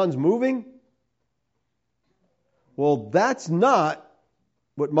that the sun's moving? Well, that's not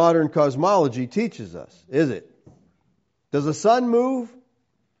what modern cosmology teaches us, is it? Does the sun move?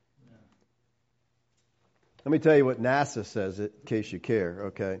 Let me tell you what NASA says, in case you care,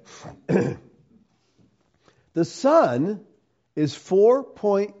 okay? The sun is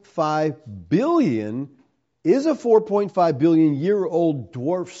 4.5 billion, is a 4.5 billion year old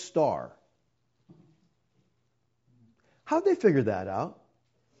dwarf star. How'd they figure that out?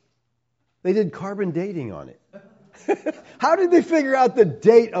 They did carbon dating on it. How did they figure out the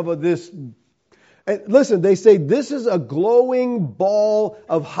date of this? And listen, they say this is a glowing ball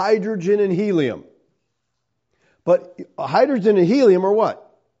of hydrogen and helium. But hydrogen and helium are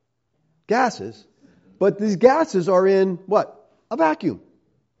what? Gases. But these gases are in what? A vacuum.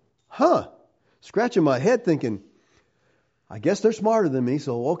 Scratching my head thinking, I guess they're smarter than me,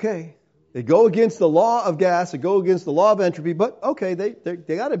 so okay. They go against the law of gas, they go against the law of entropy, but okay, they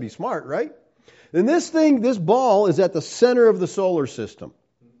got to be smart, right? And this ball is at the center of the solar system.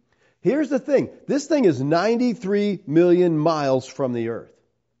 Here's the thing. This thing is 93 million miles from the Earth.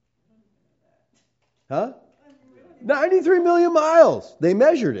 93 million miles. They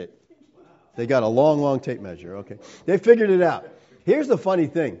measured it. They got a long tape measure. Okay. They figured it out. Here's the funny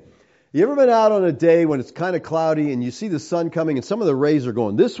thing. You ever been out on a day when it's kind of cloudy and you see the sun coming and some of the rays are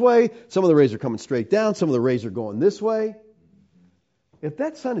going this way, some of the rays are coming straight down, some of the rays are going this way? If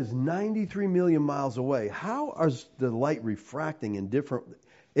that sun is 93 million miles away, how is the light refracting in different...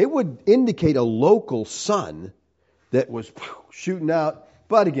 It would indicate a local sun that was shooting out.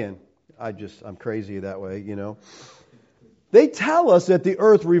 But again, I'm crazy that way, you know. They tell us that the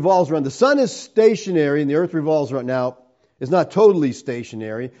earth revolves around. The sun is stationary and the earth revolves around. Now, it's not totally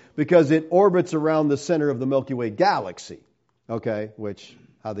stationary because it orbits around the center of the Milky Way galaxy. Okay, which,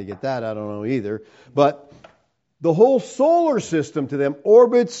 how they get that, I don't know either. But the whole solar system to them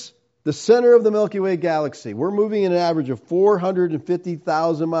orbits the center of the Milky Way galaxy. We're moving at an average of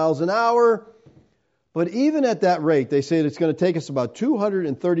 450,000 miles an hour. But even at that rate, they say that it's going to take us about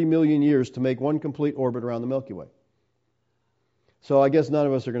 230 million years to make one complete orbit around the Milky Way. So I guess none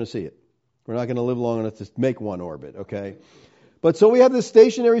of us are going to see it. We're not going to live long enough to make one orbit, okay? But so we have this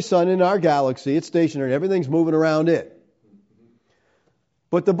stationary sun in our galaxy. It's stationary. Everything's moving around it.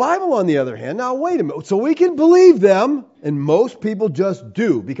 But the Bible, on the other hand, now wait a minute. So we can believe them, and most people just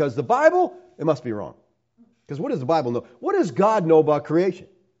do. Because the Bible, it must be wrong. Because what does the Bible know? What does God know about creation?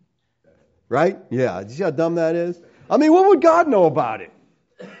 Right? Yeah. Do you see how dumb that is? I mean, what would God know about it?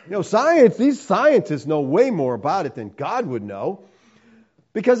 You know, science, these scientists know way more about it than God would know.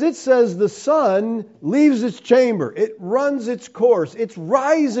 Because it says the sun leaves its chamber. It runs its course. It's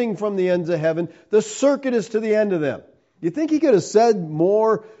rising from the ends of heaven. The circuit is to the end of them. You think he could have said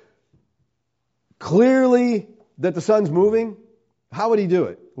more clearly that the sun's moving? How would he do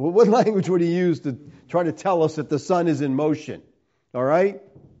it? What language would he use to try to tell us that the sun is in motion? All right?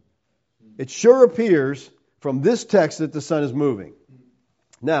 It sure appears from this text that the sun is moving.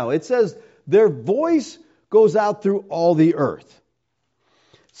 Now, it says their voice goes out through all the earth.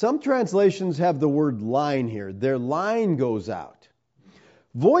 Some translations have the word line here. Their line goes out.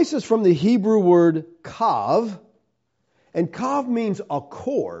 Voice is from the Hebrew word kav, and kav means a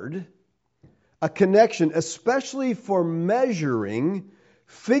cord, a connection, especially for measuring,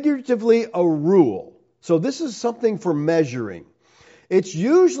 figuratively a rule. So this is something for measuring. It's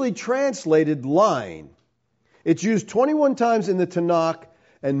usually translated line. It's used 21 times in the Tanakh,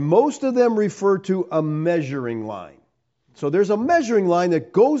 and most of them refer to a measuring line. So there's a measuring line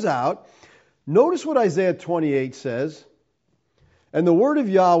that goes out. Notice what Isaiah 28 says. And the word of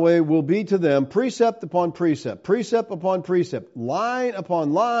Yahweh will be to them precept upon precept, precept upon precept, line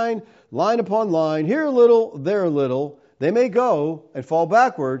upon line, line upon line, here a little, there a little. They may go and fall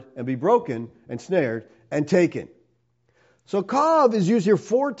backward and be broken and snared and taken. So kav is used here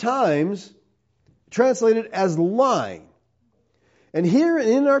 4 times, translated as line. And here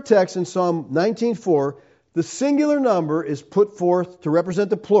in our text in Psalm 19:4, the singular number is put forth to represent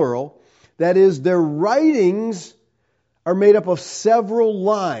the plural. That is, their writings are made up of several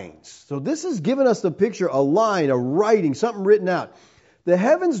lines. So this is giving us the picture, a line, a writing, something written out. The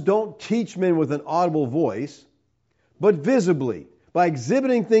heavens don't teach men with an audible voice, but visibly, by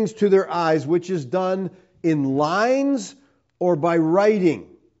exhibiting things to their eyes, which is done in lines or by writing.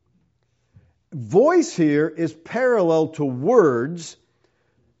 Voice here is parallel to words.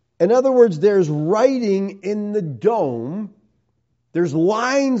 In other words, there's writing in the dome. There's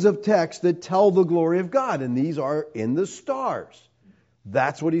lines of text that tell the glory of God, and these are in the stars.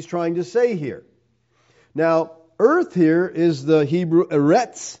 That's what he's trying to say here. Now, earth here is the Hebrew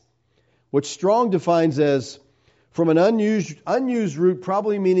eretz, which Strong defines as from an unused root,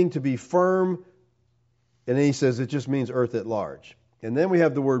 probably meaning to be firm, and then he says it just means earth at large. And then we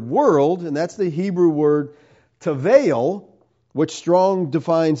have the word world, and that's the Hebrew word taveil, which Strong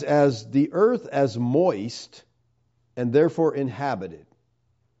defines as the earth as moist, and therefore inhabited.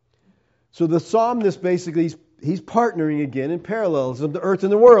 So the psalmist basically, he's partnering again in parallels of the earth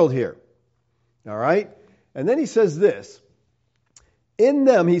and the world here. All right? And then he says this, in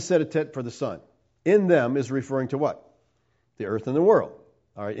them he set a tent for the sun. In them is referring to what? The earth and the world.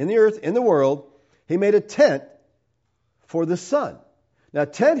 All right, in the earth, in the world, he made a tent for the sun. Now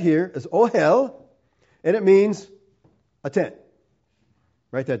tent here is ohel, and it means a tent.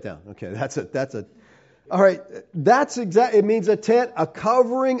 Write that down. Okay, that's a all right, it means a tent, a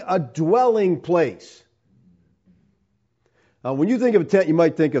covering, a dwelling place. When you think of a tent, you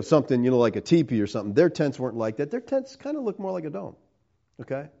might think of something, like a teepee or something. Their tents weren't like that. Their tents kind of look more like a dome.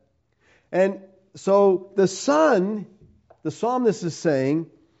 Okay? And so the sun, the psalmist is saying,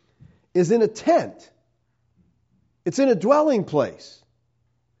 is in a tent. It's in a dwelling place.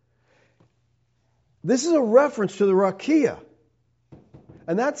 This is a reference to the rakia.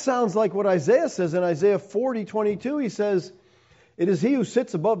 And that sounds like what Isaiah says in Isaiah 40:22. He says, it is he who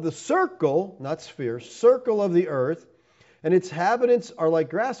sits above the circle, not sphere, circle of the earth, and its inhabitants are like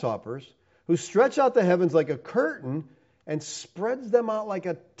grasshoppers, who stretch out the heavens like a curtain and spreads them out like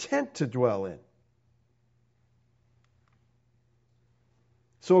a tent to dwell in.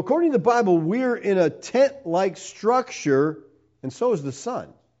 So according to the Bible, we're in a tent-like structure, and so is the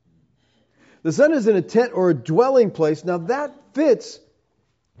sun. The sun is in a tent or a dwelling place. Now that fits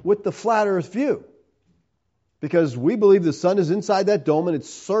with the flat earth view, because we believe the sun is inside that dome and it's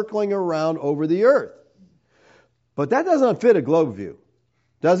circling around over the earth. But that doesn't fit a globe view,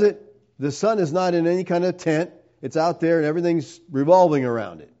 does it? The sun is not in any kind of tent. It's out there and everything's revolving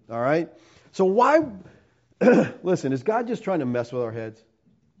around it. All right? So why... Listen, is God just trying to mess with our heads?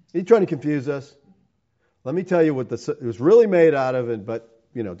 He's trying to confuse us? Let me tell you what it was really made out of, but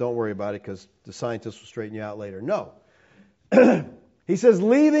don't worry about it because the scientists will straighten you out later. No. He says,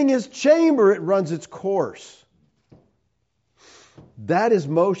 leaving his chamber, it runs its course. That is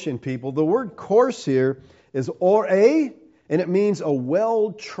motion, people. The word course here is or'eh, and it means a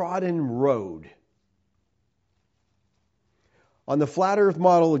well-trodden road. On the flat earth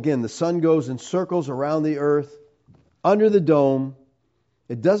model, again, the sun goes in circles around the earth, under the dome.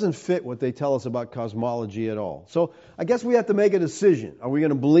 It doesn't fit what they tell us about cosmology at all. So I guess we have to make a decision. Are we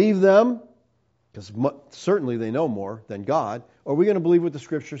going to believe them? Because certainly they know more than God. Or are we going to believe what the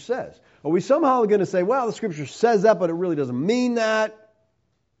Scripture says? Are we somehow going to say, well, the Scripture says that, but it really doesn't mean that?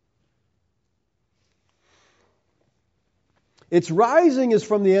 Its rising is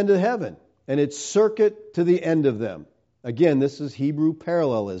from the end of heaven, and its circuit to the end of them. Again, this is Hebrew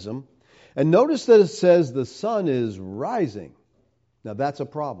parallelism. And notice that it says the sun is rising. Now that's a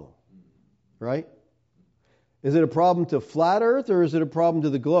problem, right? Is it a problem to flat earth or is it a problem to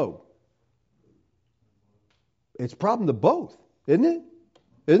the globe? It's a problem to both, isn't it?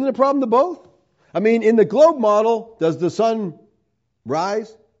 Isn't it a problem to both? I mean, in the globe model, does the sun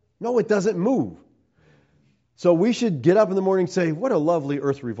rise? No, it doesn't move. So we should get up in the morning and say, what a lovely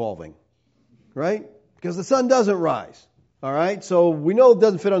earth revolving, right? Because the sun doesn't rise, all right? So we know it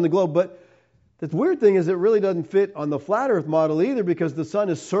doesn't fit on the globe, but the weird thing is it really doesn't fit on the flat earth model either, because the sun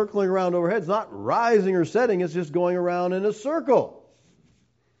is circling around overhead. It's not rising or setting, it's just going around in a circle.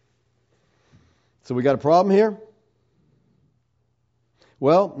 So we got a problem here?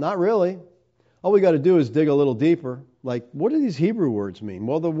 Well, not really. All we got to do is dig a little deeper. Like, what do these Hebrew words mean?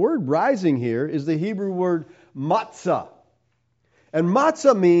 Well, the word rising here is the Hebrew word matzah. And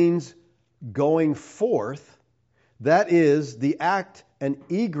matzah means going forth. That is the act and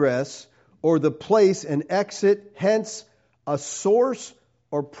egress, or the place and exit, hence a source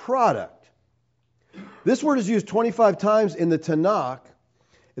or product. This word is used 25 times in the Tanakh.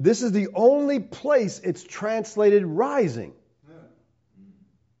 This is the only place it's translated rising.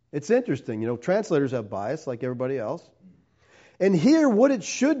 It's interesting. Translators have bias like everybody else. And here what it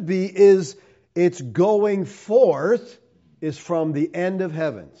should be is it's going forth is from the end of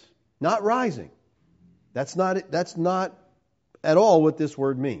heavens, not rising. That's not at all what this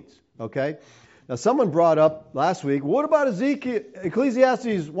word means. Okay? Now someone brought up last week, what about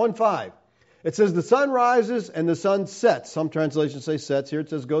Ecclesiastes 1:5? It says the sun rises and the sun sets. Some translations say sets. Here it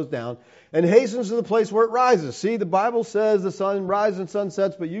says goes down. And hastens to the place where it rises. See, the Bible says the sun rises and sun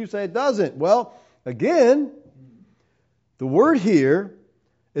sets, but you say it doesn't. Well, again, the word here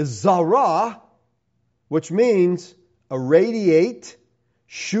is zara, which means irradiate,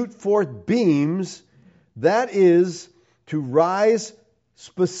 shoot forth beams. That is to rise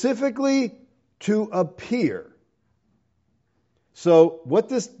specifically to appear. So what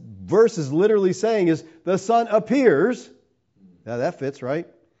this verse is literally saying is the sun appears. Now that fits, right?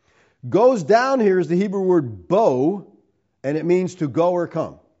 Goes down here is the Hebrew word bo, and it means to go or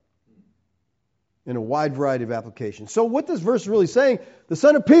come in a wide variety of applications. So what this verse is really saying, the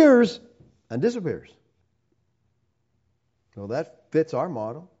sun appears and disappears. Well, that fits our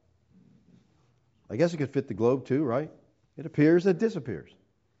model. I guess it could fit the globe too, right? It appears, it disappears.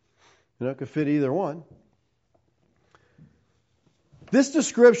 It could fit either one. This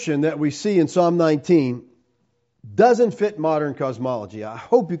description that we see in Psalm 19 doesn't fit modern cosmology. I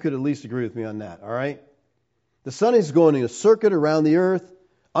hope you could at least agree with me on that, all right? The sun is going in a circuit around the earth,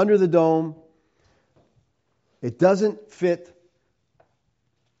 under the dome. It doesn't fit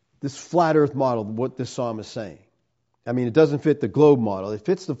this flat earth model, what this psalm is saying. I mean, it doesn't fit the globe model. It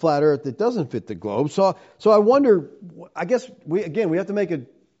fits the flat earth. It doesn't fit the globe. So I wonder, I guess, we have to make a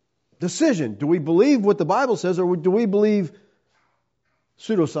decision. Do we believe what the Bible says, or do we believe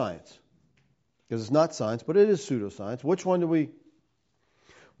pseudoscience? Because it's not science, but it is pseudoscience. Which one do we...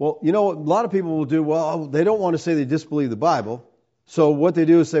 Well, a lot of people will do, they don't want to say they disbelieve the Bible. So what they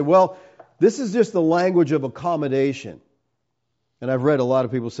do is say, this is just the language of accommodation. And I've read a lot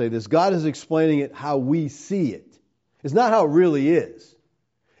of people say this. God is explaining it how we see it. It's not how it really is.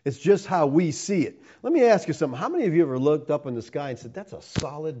 It's just how we see it. Let me ask you something. How many of you ever looked up in the sky and said, that's a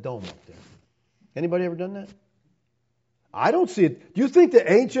solid dome up there? Anybody ever done that? I don't see it. Do you think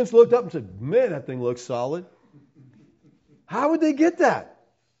the ancients looked up and said, man, that thing looks solid? How would they get that?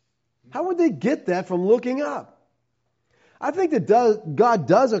 How would they get that from looking up? I think that God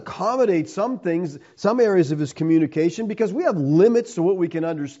does accommodate some things, some areas of His communication, because we have limits to what we can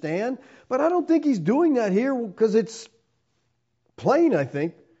understand. But I don't think He's doing that here because it's plain, I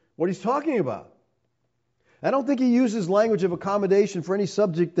think, what He's talking about. I don't think He uses language of accommodation for any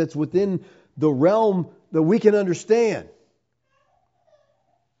subject that's within the realm that we can understand.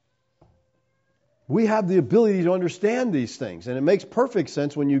 We have the ability to understand these things, and it makes perfect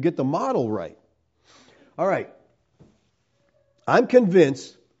sense when you get the model right. All right. I'm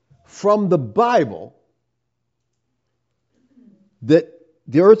convinced from the Bible that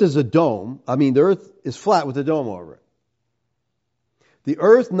the earth is a dome. I mean, the earth is flat with a dome over it. The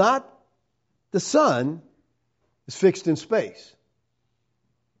earth, not the sun, is fixed in space.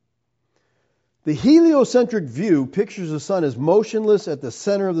 The heliocentric view pictures the sun as motionless at the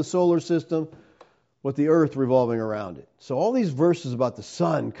center of the solar system, with the earth revolving around it. So all these verses about the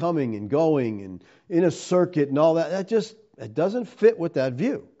sun coming and going and in a circuit and all that, it doesn't fit with that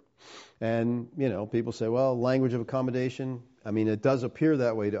view. And, people say, language of accommodation, it does appear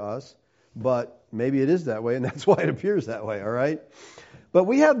that way to us, but maybe it is that way, and that's why it appears that way, all right? But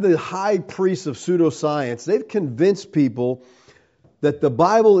we have the high priests of pseudoscience. They've convinced people that the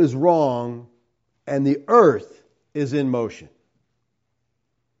Bible is wrong and the earth is in motion.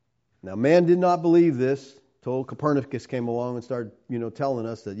 Now, man did not believe this until Copernicus came along and started, telling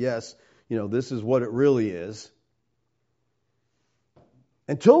us that, yes, this is what it really is.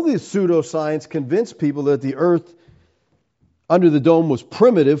 Until the pseudoscience convinced people that the earth under the dome was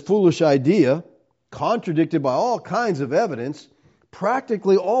primitive, foolish idea, contradicted by all kinds of evidence,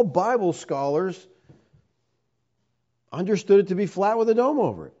 practically all Bible scholars understood it to be flat with a dome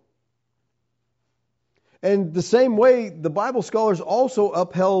over it. And the same way, the Bible scholars also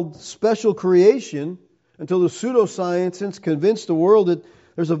upheld special creation until the pseudoscientists convinced the world that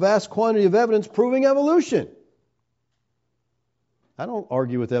there's a vast quantity of evidence proving evolution. I don't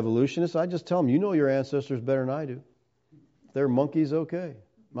argue with evolutionists. I just tell them, you know your ancestors better than I do. If they're monkeys, okay.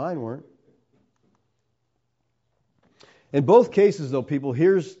 Mine weren't. In both cases, though, people,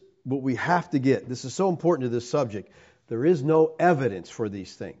 here's what we have to get. This is so important to this subject. There is no evidence for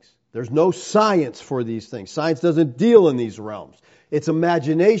these things. There's no science for these things. Science doesn't deal in these realms. It's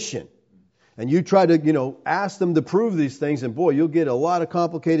imagination. And you try to, ask them to prove these things, and boy, you'll get a lot of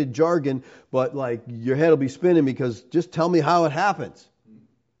complicated jargon, but like your head will be spinning because just tell me how it happens.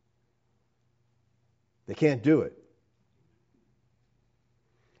 They can't do it.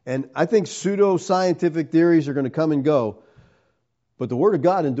 And I think pseudo-scientific theories are going to come and go, but the Word of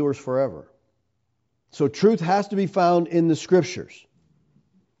God endures forever. So truth has to be found in the Scriptures.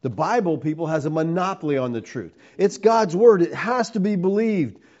 The Bible, people, has a monopoly on the truth. It's God's Word. It has to be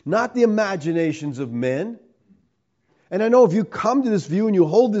believed, not the imaginations of men. And I know if you come to this view and you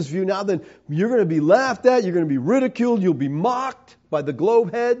hold this view now, then you're going to be laughed at, you're going to be ridiculed, you'll be mocked by the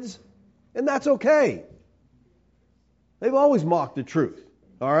globe heads, and that's okay. They've always mocked the truth.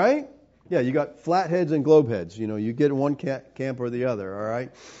 All right? Yeah, you got flatheads and globe heads. You get in one camp or the other. All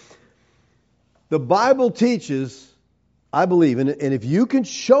right? The Bible teaches, I believe, and if you can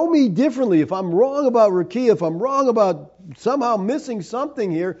show me differently, if I'm wrong about Rakia, if I'm wrong about somehow missing something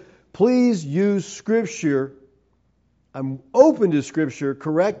here, please use Scripture. I'm open to Scripture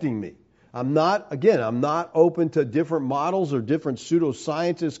correcting me. I'm not open to different models or different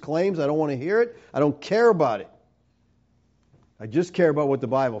pseudoscientist claims. I don't want to hear it. I don't care about it. I just care about what the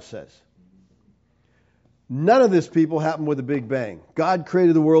Bible says. None of this, people, happened with a big bang. God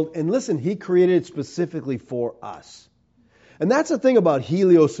created the world, and listen, He created it specifically for us. And that's the thing about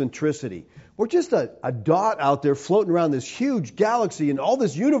heliocentricity. We're just a dot out there floating around this huge galaxy and all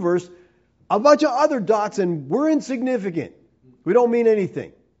this universe, a bunch of other dots, and we're insignificant. We don't mean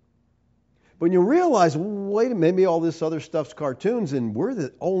anything. But when you realize, wait, maybe all this other stuff's cartoons, and we're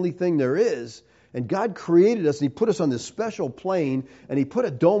the only thing there is. And God created us, and He put us on this special plane, and He put a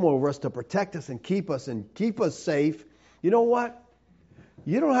dome over us to protect us and keep us safe. You know what?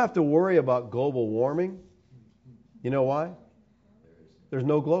 You don't have to worry about global warming. You know why? There's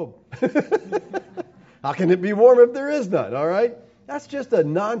no globe. How can it be warm if there is none? All right? That's just a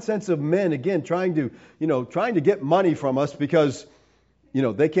nonsense of men, again, trying to get money from us because,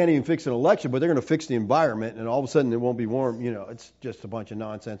 they can't even fix an election, but they're going to fix the environment, and all of a sudden it won't be warm. It's just a bunch of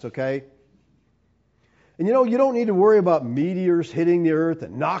nonsense, okay? And you don't need to worry about meteors hitting the earth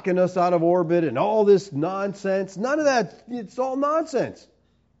and knocking us out of orbit and all this nonsense. None of that. It's all nonsense.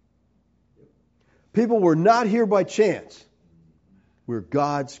 People were not here by chance. We're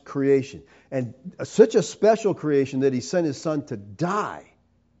God's creation. And such a special creation that He sent His Son to die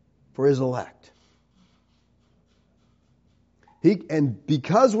for His elect. And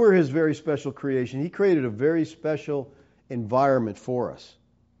because we're His very special creation, He created a very special environment for us.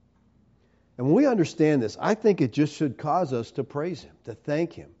 And when we understand this, I think it just should cause us to praise Him, to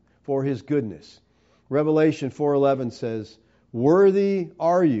thank Him for His goodness. Revelation 4:11 says, "Worthy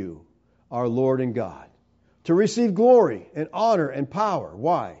are you, our Lord and God, to receive glory and honor and power."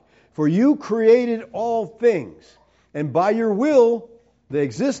 Why? "For you created all things, and by your will they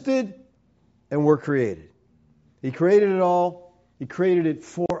existed and were created." He created it all. He created it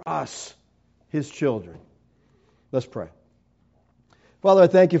for us, His children. Let's pray. Father, I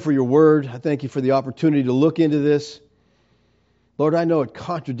thank You for Your Word. I thank You for the opportunity to look into this. Lord, I know it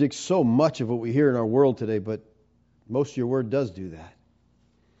contradicts so much of what we hear in our world today, but most of Your Word does do that.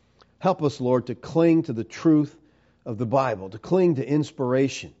 Help us, Lord, to cling to the truth of the Bible, to cling to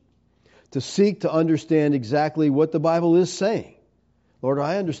inspiration, to seek to understand exactly what the Bible is saying. Lord,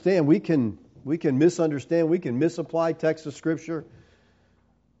 I understand we can misunderstand, we can misapply texts of Scripture.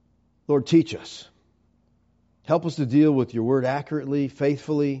 Lord, teach us. Help us to deal with Your Word accurately,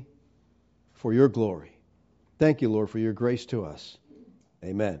 faithfully, for Your glory. Thank You, Lord, for Your grace to us.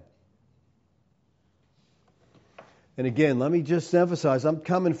 Amen. And again, let me just emphasize, I'm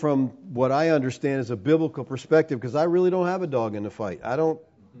coming from what I understand as a biblical perspective because I really don't have a dog in the fight.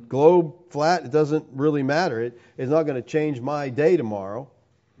 Globe, flat, it doesn't really matter. It's not going to change my day tomorrow.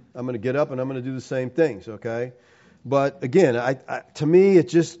 I'm going to get up and I'm going to do the same things, okay? But again, to me, it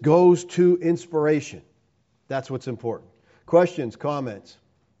just goes to inspiration. That's what's important. Questions, comments?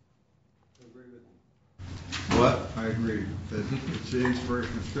 I agree with you. What? I agree. It's the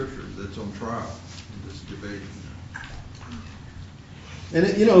inspiration of Scripture that's on trial in this debate. And,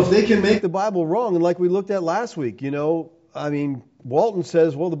 if they can make the Bible wrong, and like we looked at last week, Walton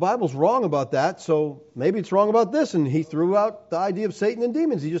says, well, the Bible's wrong about that, so maybe it's wrong about this. And he threw out the idea of Satan and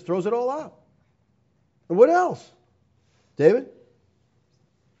demons. He just throws it all out. And what else? David?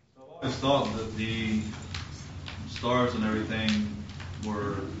 I've always thought that the stars and everything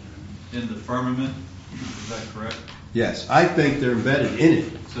were in the firmament. Is that correct? Yes, I think they're embedded in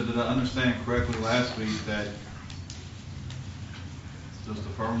it. So did I understand correctly last week that does the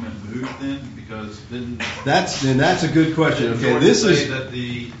firmament move then? Because didn't That's a good question. Okay, Jordan this say is that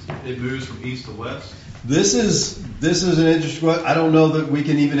it moves from east to west? this is an interesting question. I don't know that we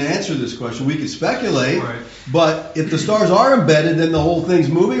can even answer this question. We could speculate, Right. but if the stars are embedded, then the whole thing's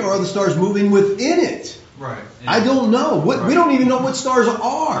moving, or are the stars moving within it? Right. I don't know. We don't even know what stars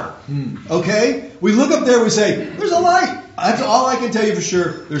are. Okay? We look up there, we say, there's a light. That's all I can tell you for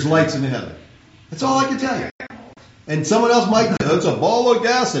sure. There's lights in heaven. That's all I can tell you. And someone else might, it's a ball of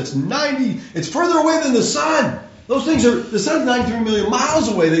gas that's 90, it's further away than the sun. Those things the sun's 93 million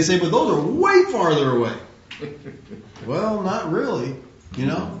miles away, they say, but those are way farther away. Well, not really, you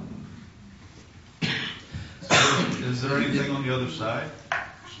know. Is there anything on the other side?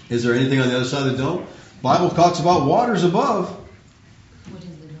 Is there anything on the other side of the dome? Bible talks about waters above.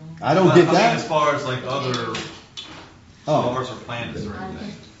 I don't get that. As far as like other stars or planets or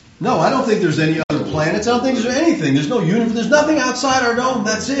anything. No, I don't think there's any other planets. I don't think there's anything. There's no universe. There's nothing outside our dome.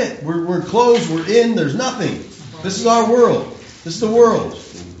 That's it. We're closed. We're in. There's nothing. This is our world. This is the world.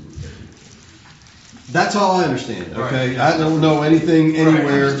 That's all I understand. Okay, I don't know anything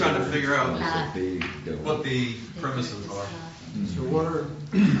anywhere. I'm just trying to figure out what the premises are. So what are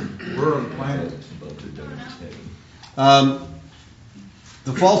the planets?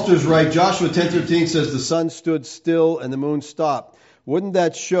 The Falster's right. Joshua 10:13 says the sun stood still and the moon stopped. Wouldn't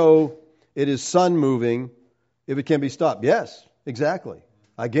that show it is sun moving if it can be stopped? Yes, exactly.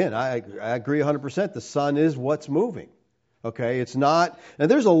 Again, I agree 100%. The sun is what's moving. Okay, it's not. And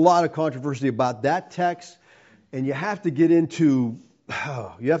there's a lot of controversy about that text, and you have to get into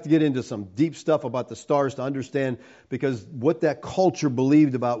some deep stuff about the stars to understand, because what that culture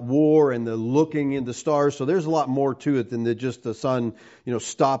believed about war and the looking in the stars. So there's a lot more to it than just the sun,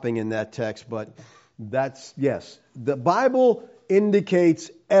 stopping in that text. But yes, the Bible indicates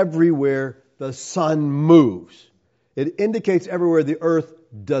everywhere the sun moves. It indicates everywhere the earth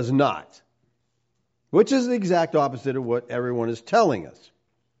does not, which is the exact opposite of what everyone is telling us.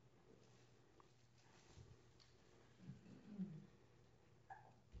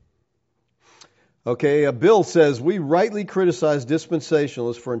 Okay, Bill says, we rightly criticize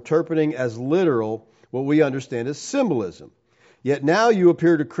dispensationalists for interpreting as literal what we understand as symbolism. Yet now you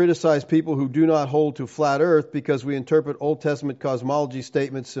appear to criticize people who do not hold to flat earth because we interpret Old Testament cosmology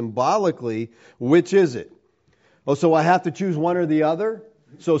statements symbolically. Which is it? Oh, so I have to choose one or the other?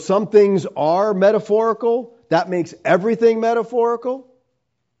 So some things are metaphorical? That makes everything metaphorical?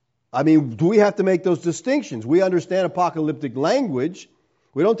 I mean, do we have to make those distinctions? We understand apocalyptic language.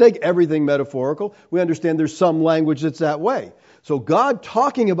 We don't take everything metaphorical. We understand there's some language that's that way. So God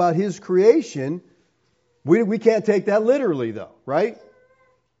talking about His creation, we can't take that literally though, right?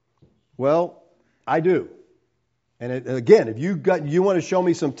 Well, I do. And again, if you want to show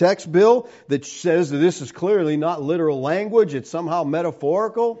me some text, Bill, that says that this is clearly not literal language, it's somehow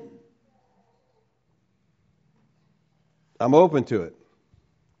metaphorical, I'm open to it.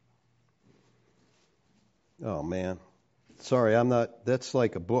 Oh man. Sorry, I'm not, that's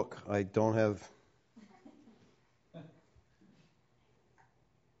like a book. I don't have.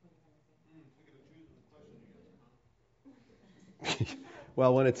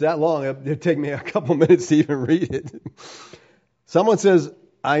 Well, when it's that long, it'll take me a couple minutes to even read it. Someone says,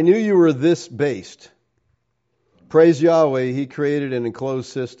 I knew you were this based. Praise Yahweh, He created an enclosed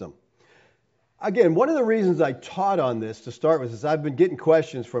system. Again, one of the reasons I taught on this to start with is I've been getting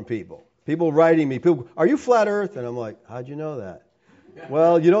questions from people. People writing me, are you flat earth? And I'm like, how'd you know that?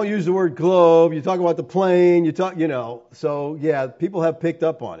 Well, you don't use the word globe. You talk about the plane. So yeah, people have picked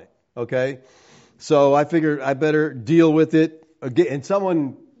up on it. Okay. So I figured I better deal with it again. And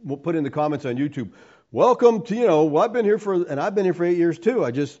someone will put in the comments on YouTube, welcome to, I've been here for 8 years too.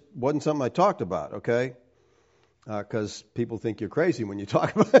 I just wasn't something I talked about. Okay. Cause people think you're crazy when you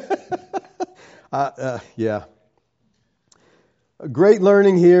talk about it. Yeah. Great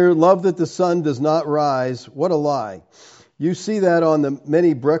learning here. Love that the sun does not rise. What a lie. You see that on the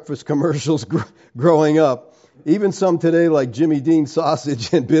many breakfast commercials growing up. Even some today like Jimmy Dean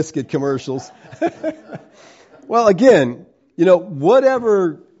sausage and biscuit commercials. Well, again,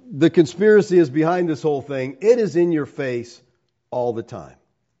 whatever the conspiracy is behind this whole thing, it is in your face all the time.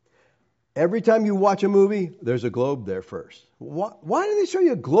 Every time you watch a movie, there's a globe there first. Why do they show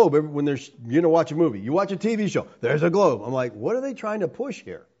you a globe when you're going to watch a movie? You watch a TV show, there's a globe. I'm like, what are they trying to push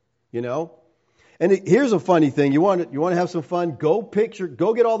here? And here's a funny thing. You want to have some fun? Go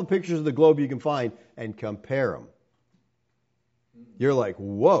get all the pictures of the globe you can find and compare them. You're like,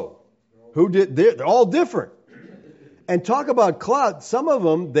 whoa, they're all different. And talk about clouds. Some of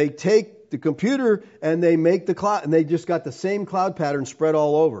them, they take the computer and they make the cloud, and they just got the same cloud pattern spread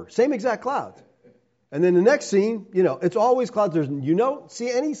all over. Same exact clouds. And then the next scene, it's always clouds. You don't see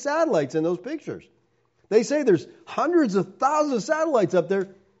any satellites in those pictures. They say there's hundreds of thousands of satellites up there.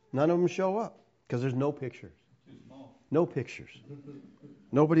 None of them show up because there's no pictures. No pictures.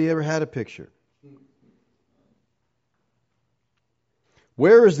 Nobody ever had a picture.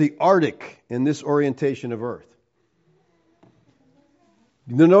 Where is the Arctic in this orientation of Earth?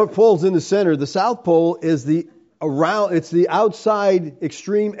 The North Pole's in the center. The South Pole is the outside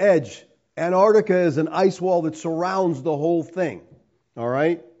extreme edge. Antarctica is an ice wall that surrounds the whole thing. All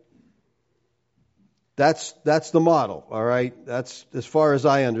right? That's the model. All right? That's as far as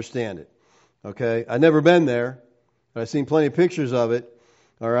I understand it. Okay? I've never been there, but I've seen plenty of pictures of it.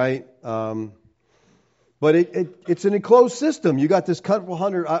 All right? But it's an enclosed system. You got this couple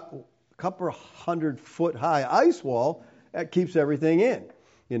hundred foot high ice wall that keeps everything in.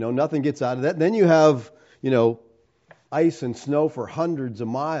 Nothing gets out of that. And then you have, ice and snow for hundreds of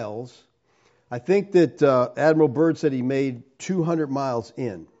miles. I think that Admiral Byrd said he made 200 miles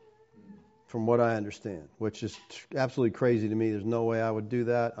in, from what I understand, which is absolutely crazy to me. There's no way I would do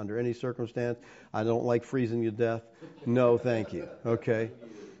that under any circumstance. I don't like freezing to death. No, thank you. Okay.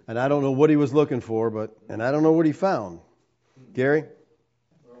 And I don't know what he was looking for, and I don't know what he found. Gary?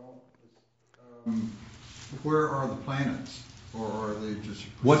 Where are the planets? Or are they just...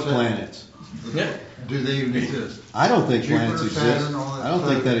 What planets? Do they even exist? I don't think Jupiter, planets exist. Saturn, all that I don't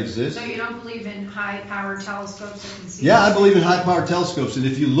think that exists. So you don't believe in high-powered telescopes that can see? Yeah, I believe in high-powered telescopes. And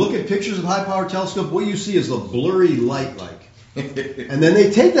if you look at pictures of high-powered telescope, what you see is a blurry light like. And then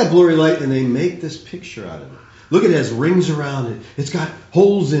they take that blurry light and they make this picture out of it. Look, it has rings around it. It's got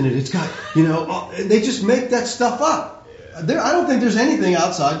holes in it. It's got, and they just make that stuff up. I don't think there's anything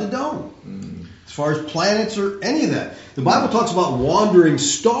outside the dome. As far as planets or any of that. The Bible talks about wandering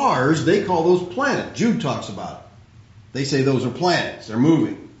stars. They call those planets. Jude talks about it. They say those are planets. They're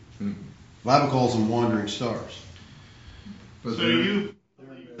moving. The Bible calls them wandering stars. So you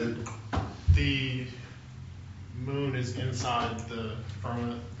believe that the moon is inside the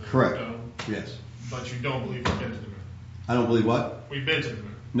firmament? Correct. Dome, yes. But you don't believe we've been to the moon? I don't believe what? We've been to the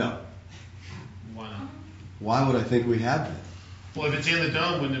moon. No. Why not? Why would I think we have been? Well, if it's in the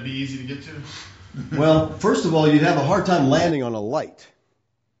dome, wouldn't it be easy to get to? Well, first of all, you'd have a hard time landing on a light.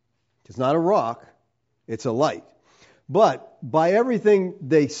 It's not a rock, it's a light. But by everything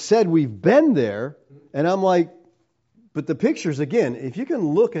they said, we've been there, and I'm like, but the pictures, again, if you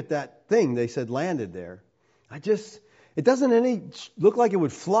can look at that thing they said landed there, it doesn't look like it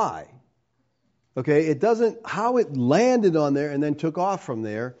would fly. Okay, it doesn't, how it landed on there and then took off from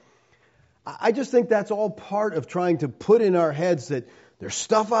there. I just think that's all part of trying to put in our heads that there's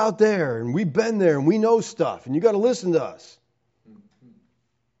stuff out there, and we've been there, and we know stuff, and you got to listen to us.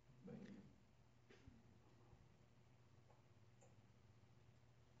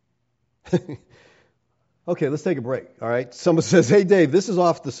 Okay, let's take a break. All right. Someone says, "Hey, Dave, this is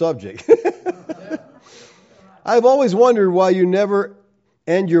off the subject." I've always wondered why you never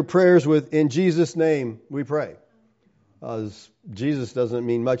end your prayers with "In Jesus' name we pray." Jesus doesn't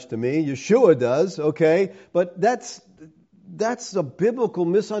mean much to me. Yeshua does, okay? But that's a biblical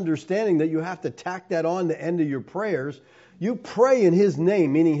misunderstanding that you have to tack that on the end of your prayers. You pray in His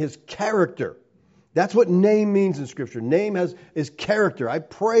name, meaning His character. That's what name means in Scripture. Name is character. I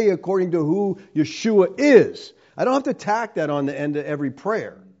pray according to who Yeshua is. I don't have to tack that on the end of every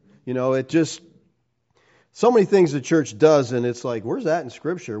prayer. It just... So many things the church does, and it's like, where's that in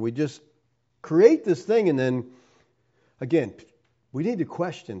Scripture? We just create this thing, and then, again, we need to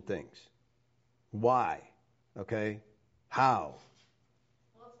question things. Why? Okay? How?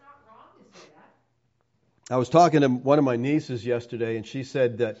 Well, it's not wrong to say that. I was talking to one of my nieces yesterday, and she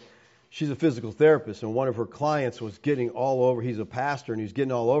said that she's a physical therapist, and one of her clients was getting all over. He's a pastor, and he's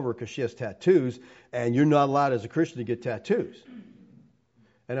getting all over because she has tattoos, and you're not allowed as a Christian to get tattoos.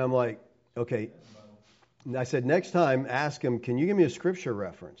 And I'm like, okay. And I said, next time, ask him, can you give me a scripture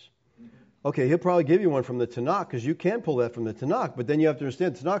reference? Okay, he'll probably give you one from the Tanakh, because you can pull that from the Tanakh. But then you have to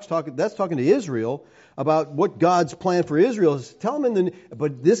understand, that's talking to Israel about what God's plan for Israel is. Tell him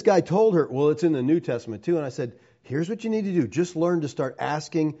but this guy told her, well, it's in the New Testament too. And I said, here's what you need to do. Just learn to start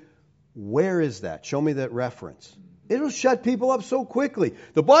asking, where is that? Show me that reference. It'll shut people up so quickly.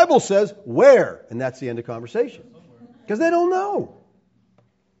 The Bible says, where? And that's the end of conversation. Because they don't know.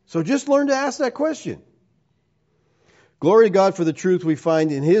 So just learn to ask that question. Glory to God for the truth we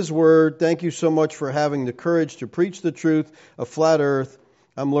find in His Word. Thank you so much for having the courage to preach the truth of flat earth.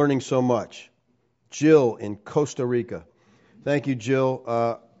 I'm learning so much. Jill in Costa Rica. Thank you,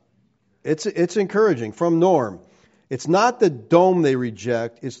 Jill. It's encouraging. From Norm. It's not the dome they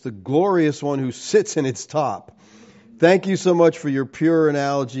reject. It's the glorious one who sits in its top. Thank you so much for your pure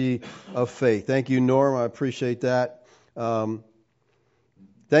analogy of faith. Thank you, Norm. I appreciate that.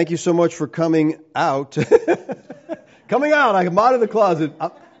 Thank you so much for coming out. Coming out. I'm out of the closet.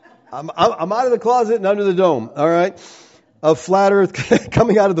 I'm out of the closet and under the dome. All right. Of flat Earth,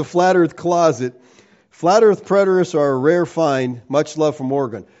 coming out of the flat Earth closet. Flat Earth preterists are a rare find. Much love from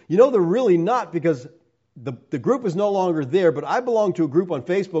Oregon. You know, they're really not, because the group is no longer there, but I belong to a group on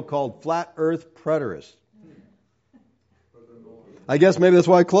Facebook called Flat Earth Preterists. I guess maybe that's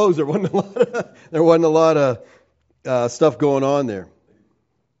why I closed. There wasn't a lot of stuff going on there.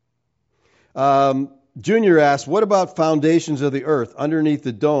 Junior asked, what about foundations of the earth, underneath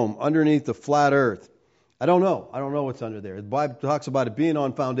the dome, underneath the flat earth? I don't know. I don't know what's under there. The Bible talks about it being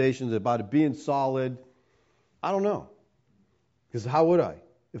on foundations, about it being solid. I don't know. Because how would I?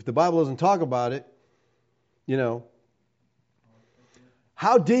 If the Bible doesn't talk about it, you know.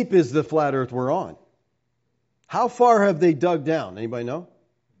 How deep is the flat earth we're on? How far have they dug down? Anybody know?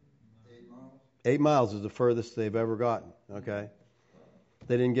 8 miles. 8 miles is the furthest they've ever gotten. Okay.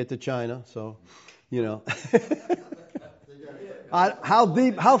 They didn't get to China, so, you know. How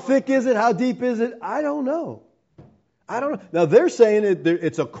deep, how thick is it? How deep is it? I don't know. Now they're saying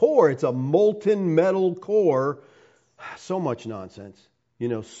it's a core. It's a molten metal core. So much nonsense. You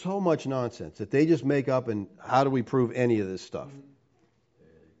know, so much nonsense that they just make up, and how do we prove any of this stuff?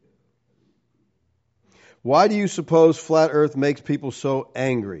 Why do you suppose flat earth makes people so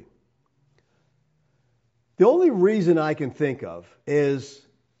angry? The only reason I can think of is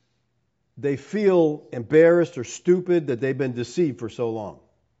they feel embarrassed or stupid that they've been deceived for so long.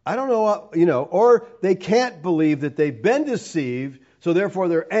 I don't know, you know, or they can't believe that they've been deceived, so therefore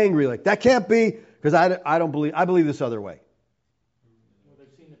they're angry. Like, that can't be, because I believe this other way. Well,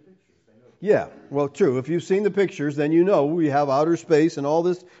 they've seen the pictures. They know. Yeah, well, true. If you've seen the pictures, then you know we have outer space and all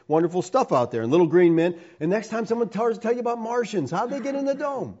this wonderful stuff out there, and little green men. And next time someone tell you about Martians, how'd they get in the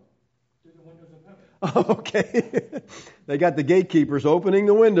dome? Through the windows of heaven. Okay. They got the gatekeepers opening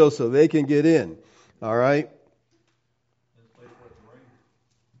the windows so they can get in. All right? This place where it's raining.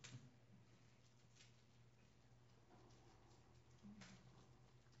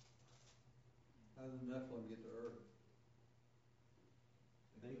 How did the Nephilim get to Earth?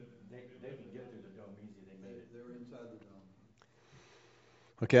 They can get through the dome easy. They made it. They were inside the dome.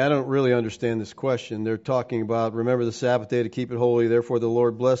 Okay, I don't really understand this question. They're talking about, remember the Sabbath day to keep it holy, therefore the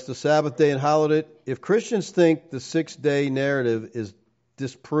Lord blessed the Sabbath day and hallowed it. If Christians think the 6-day narrative is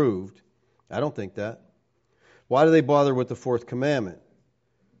disproved, I don't think that. Why do they bother with the 4th commandment?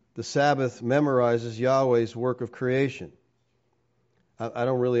 The Sabbath memorizes Yahweh's work of creation. I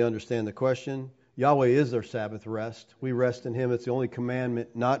don't really understand the question. Yahweh is our Sabbath rest. We rest in Him. It's the only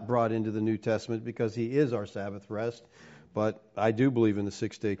commandment not brought into the New Testament because He is our Sabbath rest. But I do believe in the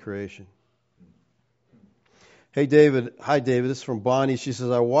 6-day creation. Hey, David. Hi, David. This is from Bonnie. She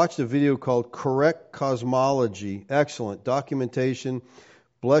says, I watched a video called Correct Cosmology. Excellent. Documentation.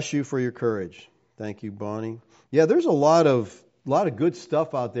 Bless you for your courage. Thank you, Bonnie. Yeah, there's a lot of good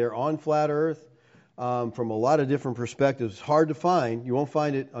stuff out there on flat Earth from a lot of different perspectives. Hard to find. You won't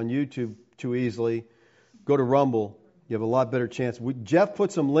find it on YouTube too easily. Go to Rumble. You have a lot better chance. Jeff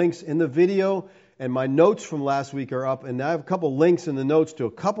put some links in the video, and my notes from last week are up, and I have a couple links in the notes to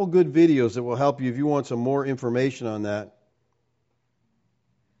a couple good videos that will help you if you want some more information on that.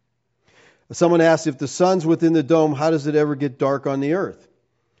 Someone asked, if the sun's within the dome, how does it ever get dark on the earth?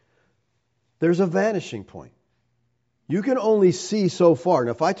 There's a vanishing point. You can only see so far.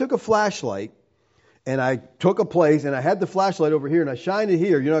 Now, if I took a flashlight and I took a place and I had the flashlight over here and I shined it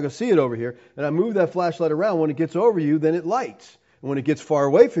here, you're not going to see it over here, and I move that flashlight around, when it gets over you, then it lights. And when it gets far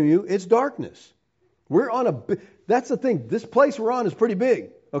away from you, it's darkness. That's the thing. This place we're on is pretty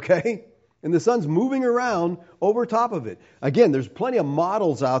big, okay? And the sun's moving around over top of it. Again, there's plenty of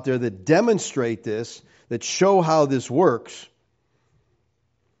models out there that demonstrate this, that show how this works.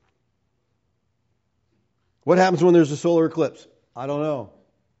 What happens when there's a solar eclipse? I don't know.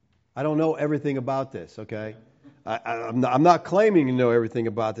 I don't know everything about this, okay? I'm not claiming to know everything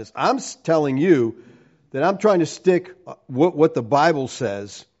about this. I'm telling you that I'm trying to stick what the Bible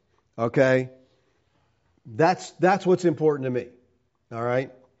says, okay? That's what's important to me, all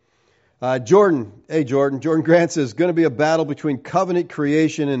right? Jordan Grant says, going to be a battle between covenant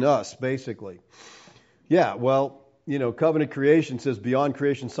creation and us, basically. Yeah, well, you know, covenant creation says beyond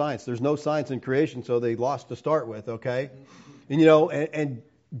creation science. There's no science in creation, so they lost to start with, okay? And, you know, and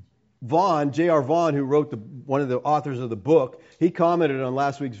Vaughn, J.R. Vaughn, who wrote one of the authors of the book, he commented on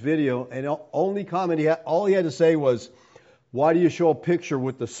last week's video, and all he had to say was, why do you show a picture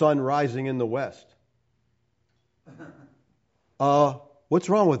with the sun rising in the west? What's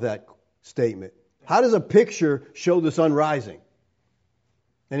wrong with that statement? How does a picture show the sun rising?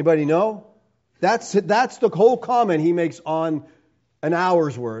 Anybody know? That's the whole comment he makes on an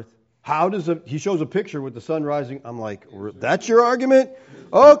hour's worth. He shows a picture with the sun rising. I'm like, that's your argument?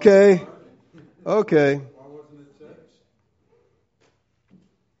 Okay.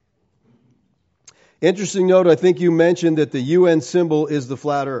 Interesting note, I think you mentioned that the UN symbol is the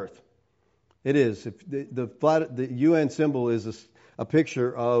flat earth. It is. The UN symbol is a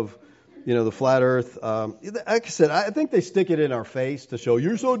picture of, the flat earth. Like I said, I think they stick it in our face to show,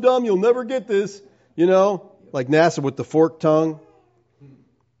 you're so dumb, you'll never get this. Like NASA with the forked tongue.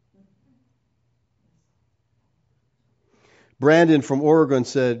 Brandon from Oregon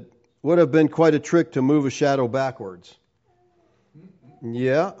said, would have been quite a trick to move a shadow backwards.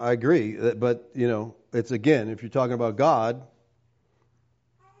 Yeah, I agree. But, it's again, if you're talking about God.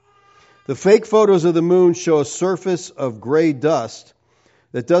 The fake photos of the moon show a surface of gray dust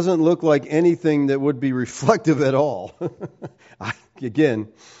that doesn't look like anything that would be reflective at all.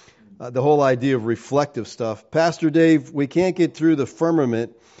 The whole idea of reflective stuff. Pastor Dave, we can't get through the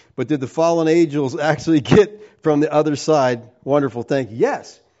firmament, but did the fallen angels actually get from the other side? Wonderful, thank you.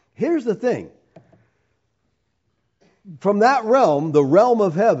 Yes. Here's the thing. From that realm, the realm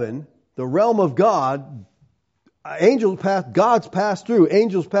of heaven, the realm of God, God's passed through,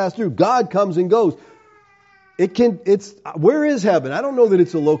 angels pass through, God comes and goes. Where is heaven? I don't know that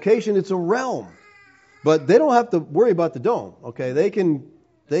it's a location, it's a realm. But they don't have to worry about the dome. Okay, they can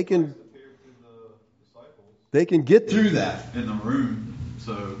get through that. In the room,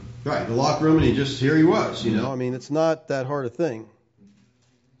 so. Right, the locked room, and here he was, it's not that hard a thing.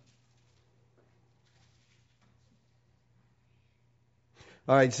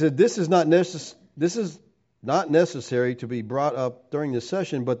 All right, so this is not necessary to be brought up during this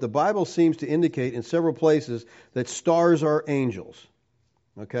session, but the Bible seems to indicate in several places that stars are angels.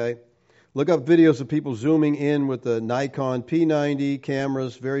 Okay? Look up videos of people zooming in with the Nikon P90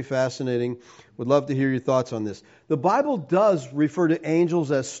 cameras. Very fascinating. Would love to hear your thoughts on this. The Bible does refer to angels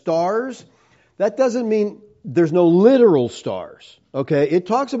as stars. That doesn't mean there's no literal stars. Okay? It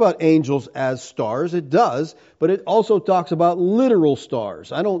talks about angels as stars. It does. But it also talks about literal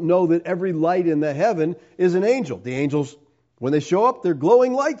stars. I don't know that every light in the heaven is an angel. The angels, when they show up, they're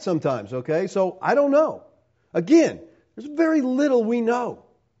glowing light sometimes. Okay? So I don't know. Again, there's very little we know.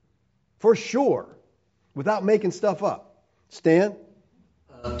 For sure. Without making stuff up. Stan?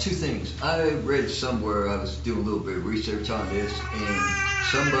 Two things. I read somewhere, I was doing a little bit of research on this, and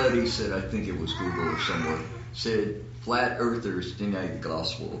somebody said, I think it was Google or somewhere, said flat earthers deny the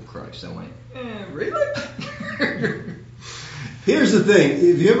gospel of Christ. I went, really? Here's the thing.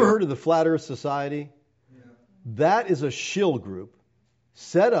 Have you ever heard of the Flat Earth Society? Yeah. That is a shill group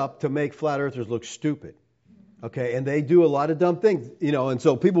set up to make flat earthers look stupid. Okay, and they do a lot of dumb things, and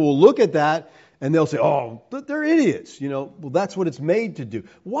so people will look at that and they'll say, oh, they're idiots, well, that's what it's made to do.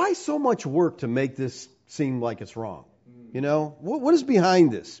 Why so much work to make this seem like it's wrong? What is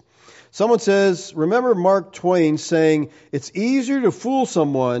behind this? Someone says, remember Mark Twain saying, it's easier to fool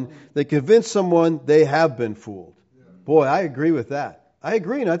someone than convince someone they have been fooled. Boy, I agree with that. I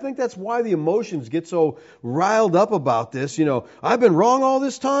agree, and I think that's why the emotions get so riled up about this. I've been wrong all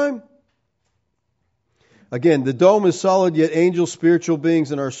this time. Again, the dome is solid, yet angels, spiritual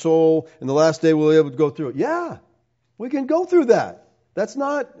beings in our soul. In the last day, we'll be able to go through it. Yeah, we can go through that. That's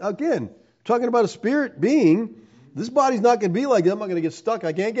not, again, talking about a spirit being. This body's not going to be like that. I'm not going to get stuck.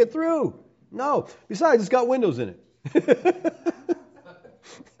 I can't get through. No. Besides, it's got windows in it.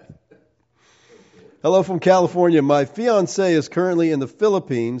 Hello from California. My fiancée is currently in the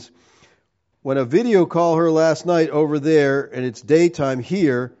Philippines. When a video call her last night over there, and it's daytime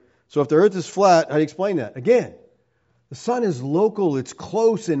here. So if the earth is flat, how do you explain that? Again, the sun is local, it's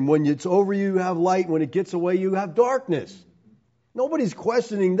close, and when it's over you, you have light. When it gets away, you have darkness. Nobody's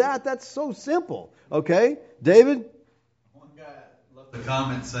questioning that. That's so simple. Okay? David? One guy left a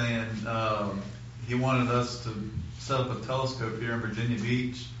comment saying he wanted us to set up a telescope here in Virginia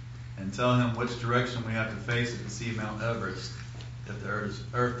Beach and tell him which direction we have to face to see Mount Everest if the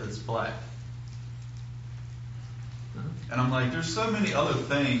earth is flat. And I'm like, there's so many other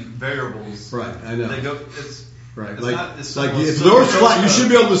variables. Right, I know. They go, it's right. It's like, not, it's like so, if so the earth's flat, you should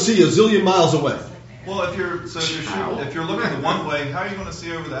be able to see a zillion miles away. Well, if you're looking the one way, how are you going to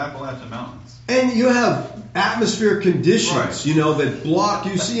see over the Appalachian Mountains? And you have atmospheric conditions, right. That block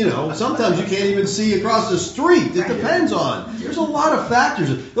you see. Sometimes you can't even see across the street. It depends on. There's a lot of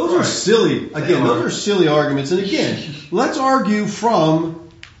factors. Those are silly. Again, those are silly arguments. And again, let's argue from,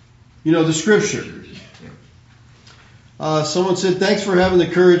 the Scripture. Someone said, thanks for having the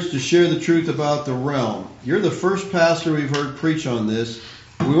courage to share the truth about the realm. You're the first pastor we've heard preach on this.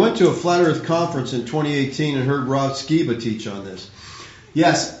 We went to a Flat Earth conference in 2018 and heard Rob Skiba teach on this.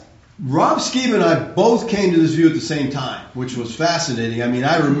 Yes, Rob Skiba and I both came to this view at the same time, which was fascinating. I mean,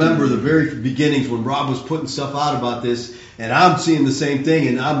 I remember the very beginnings when Rob was putting stuff out about this, and I'm seeing the same thing,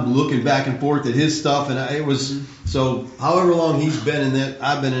 and I'm looking back and forth at his stuff, and it was, so however long he's been in it,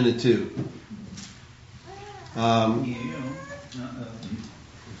 I've been in it too.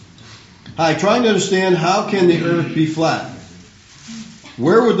 Hi, trying to understand how can the earth be flat?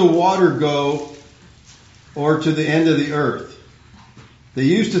 Where would the water go or to the end of the earth? They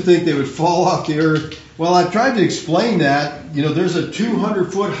used to think they would fall off the earth. Well, I've tried to explain that. You know, there's a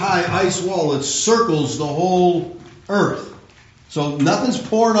 200-foot high ice wall that circles the whole earth. So nothing's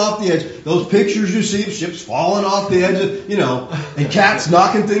pouring off the edge. Those pictures you see of ships falling off the edge, and cats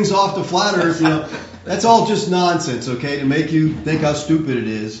knocking things off the flat earth, that's all just nonsense, okay, to make you think how stupid it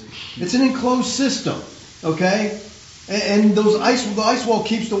is. It's an enclosed system, okay? And the ice wall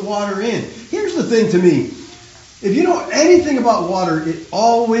keeps the water in. Here's the thing to me. If you know anything about water, it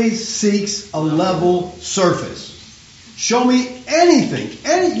always seeks a level surface. Show me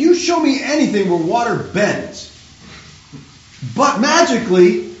anything. You show me anything where water bends. But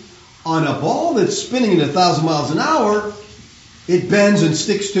magically, on a ball that's spinning at 1,000 miles an hour, it bends and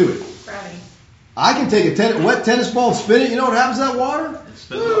sticks to it. Gravity. I can take a wet tennis ball and spin it. You know what happens to that water?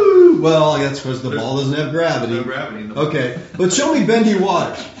 Woo! Well, that's because the ball doesn't have gravity. No gravity in the ball. Okay, but show me bendy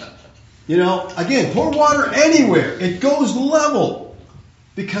water. Again, pour water anywhere. It goes level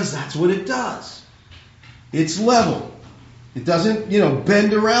because that's what it does. It's level. It doesn't,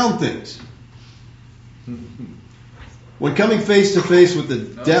 bend around things. When coming face to face with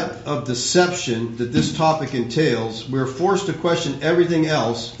the depth of deception that this topic entails, we're forced to question everything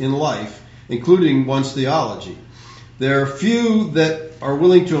else in life, including one's theology. There are few that are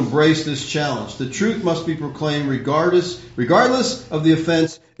willing to embrace this challenge. The truth must be proclaimed regardless of the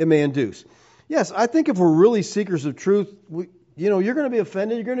offense it may induce. Yes, I think if we're really seekers of truth, you're going to be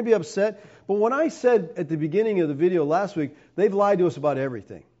offended, you're going to be upset. But when I said at the beginning of the video last week, they've lied to us about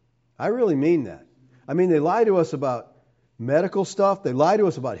everything. I really mean that. I mean, they lie to us about medical stuff. They lie to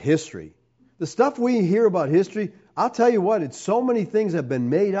us about history. The stuff we hear about history, I'll tell you what, it's so many things have been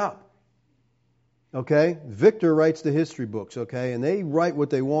made up. Okay? Victor writes the history books, okay? And they write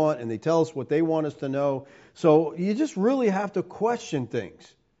what they want, and they tell us what they want us to know. So you just really have to question things,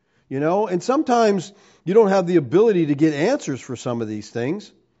 And sometimes you don't have the ability to get answers for some of these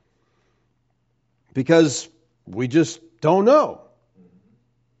things because we just don't know.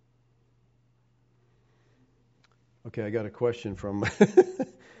 Okay, I got a question from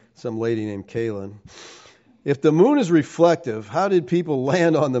some lady named Kaylin. If the moon is reflective, how did people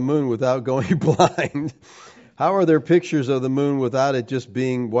land on the moon without going blind? How are there pictures of the moon without it just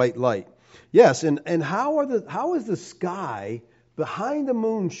being white light? Yes, and how is the sky behind the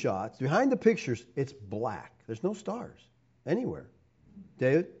moon shots, behind the pictures, it's black. There's no stars anywhere.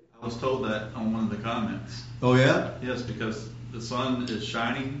 David? I was told that on one of the comments. Oh, yeah? Yes, because the sun is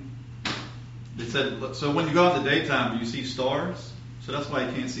shining. They said, so when you go out in the daytime, do you see stars? So that's why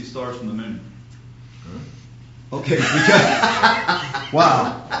you can't see stars from the moon. Okay, because,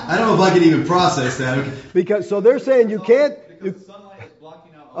 wow, I don't know if I can even process that. Okay. So they're saying you can't. Because the sunlight is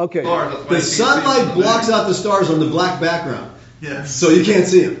blocking out Okay, stars. the sunlight blocks out the stars on the black background, Yes. so you can't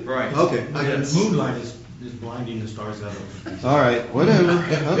see them. Right. Okay. Yes. Moonlight is blinding the stars out of. All right, whatever.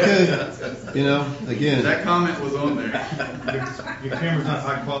 Okay. Again. That comment was on there. Your camera's not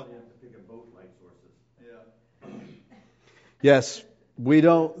high quality. You have to pick a boat light sources. Yeah. Yes, we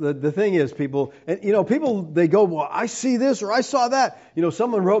don't. The thing is, people, and people, they go, well, I see this or I saw that.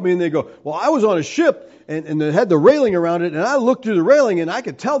 Someone wrote me and they go, well, I was on a ship and they had the railing around it and I looked through the railing and I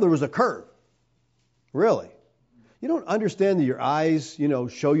could tell there was a curve. Really? You don't understand that your eyes,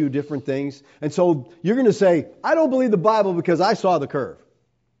 show you different things. And so you're going to say, I don't believe the Bible because I saw the curve.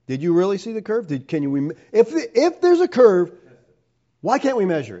 Did you really see the curve? If there's a curve, why can't we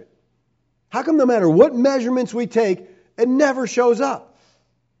measure it? How come no matter what measurements we take, it never shows up?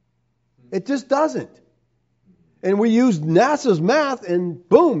 It just doesn't. And we use NASA's math and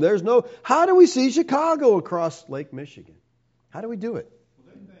boom, there's no... How do we see Chicago across Lake Michigan? How do we do it?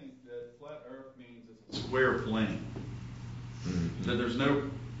 Well, they think that flat Earth means it's a square plane. Mm-hmm. That there's no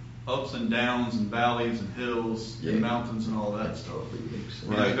ups and downs and valleys and hills and mountains and all that stuff.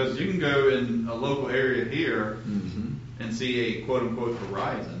 Right. Because you can go in a local area here and see a quote-unquote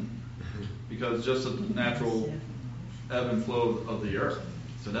horizon because just of the natural ebb and flow of the Earth.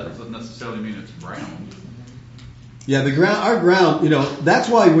 So that doesn't necessarily mean it's round. Yeah, our ground, that's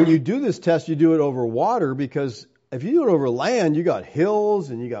why when you do this test, you do it over water, because if you do it over land, you got hills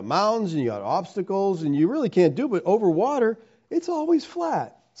and you got mountains and you got obstacles and you really can't do it. But over water, It's always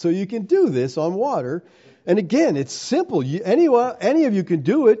flat. So you can do this on water. And again, it's simple. Any of you can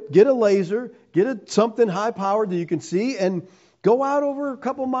do it. Get a laser, something high-powered that you can see, and go out over a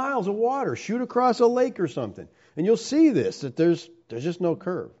couple miles of water. Shoot across a lake or something. And you'll see this, that there's just no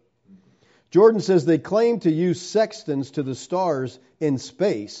curve. Jordan says they claim to use sextants to the stars in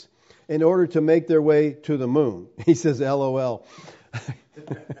space in order to make their way to the moon. He says, LOL.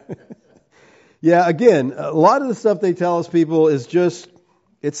 Yeah, again, a lot of the stuff they tell us, people, is just,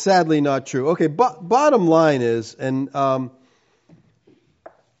 it's sadly not true. Okay, bottom line is, and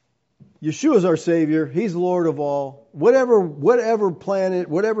Yeshua's our Savior. He's Lord of all. Whatever planet,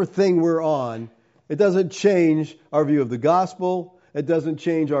 whatever thing we're on, it doesn't change our view of the gospel. It doesn't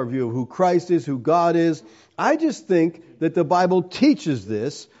change our view of who Christ is, who God is. I just think that the Bible teaches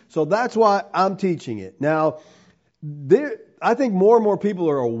this, so that's why I'm teaching it. Now, I think more and more people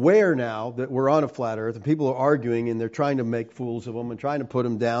are aware now that we're on a flat earth, and people are arguing, and they're trying to make fools of them and trying to put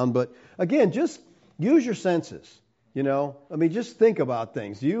them down. But again, just use your senses. Just think about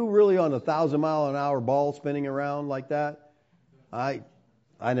things. You really on 1,000-mile-an-hour ball spinning around like that? I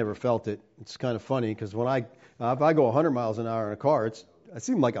never felt it. It's kind of funny because if I go 100 miles an hour in a car, it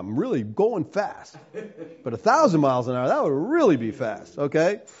seems like I'm really going fast. But 1,000 miles an hour, that would really be fast,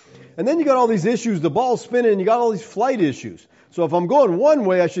 okay? And then you got all these issues, the ball's spinning, and you got all these flight issues. So if I'm going one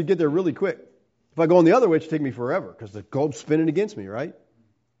way, I should get there really quick. If I go in the other way, it should take me forever because the globe's spinning against me, right?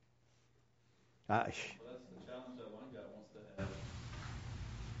 That's the challenge that one guy wants to have.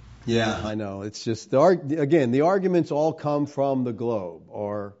 Yeah, I know. It's just, the arguments all come from the globe,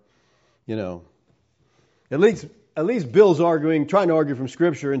 or, at least Bill's trying to argue from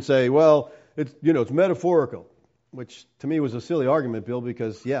Scripture and say, well, it's metaphorical, which to me was a silly argument, Bill,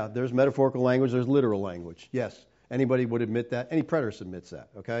 because, there's metaphorical language, there's literal language. Yes, anybody would admit that. Any preterist admits that,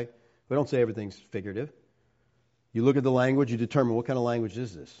 okay? We don't say everything's figurative. You look at the language, you determine what kind of language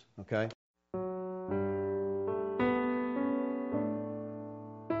is this, okay?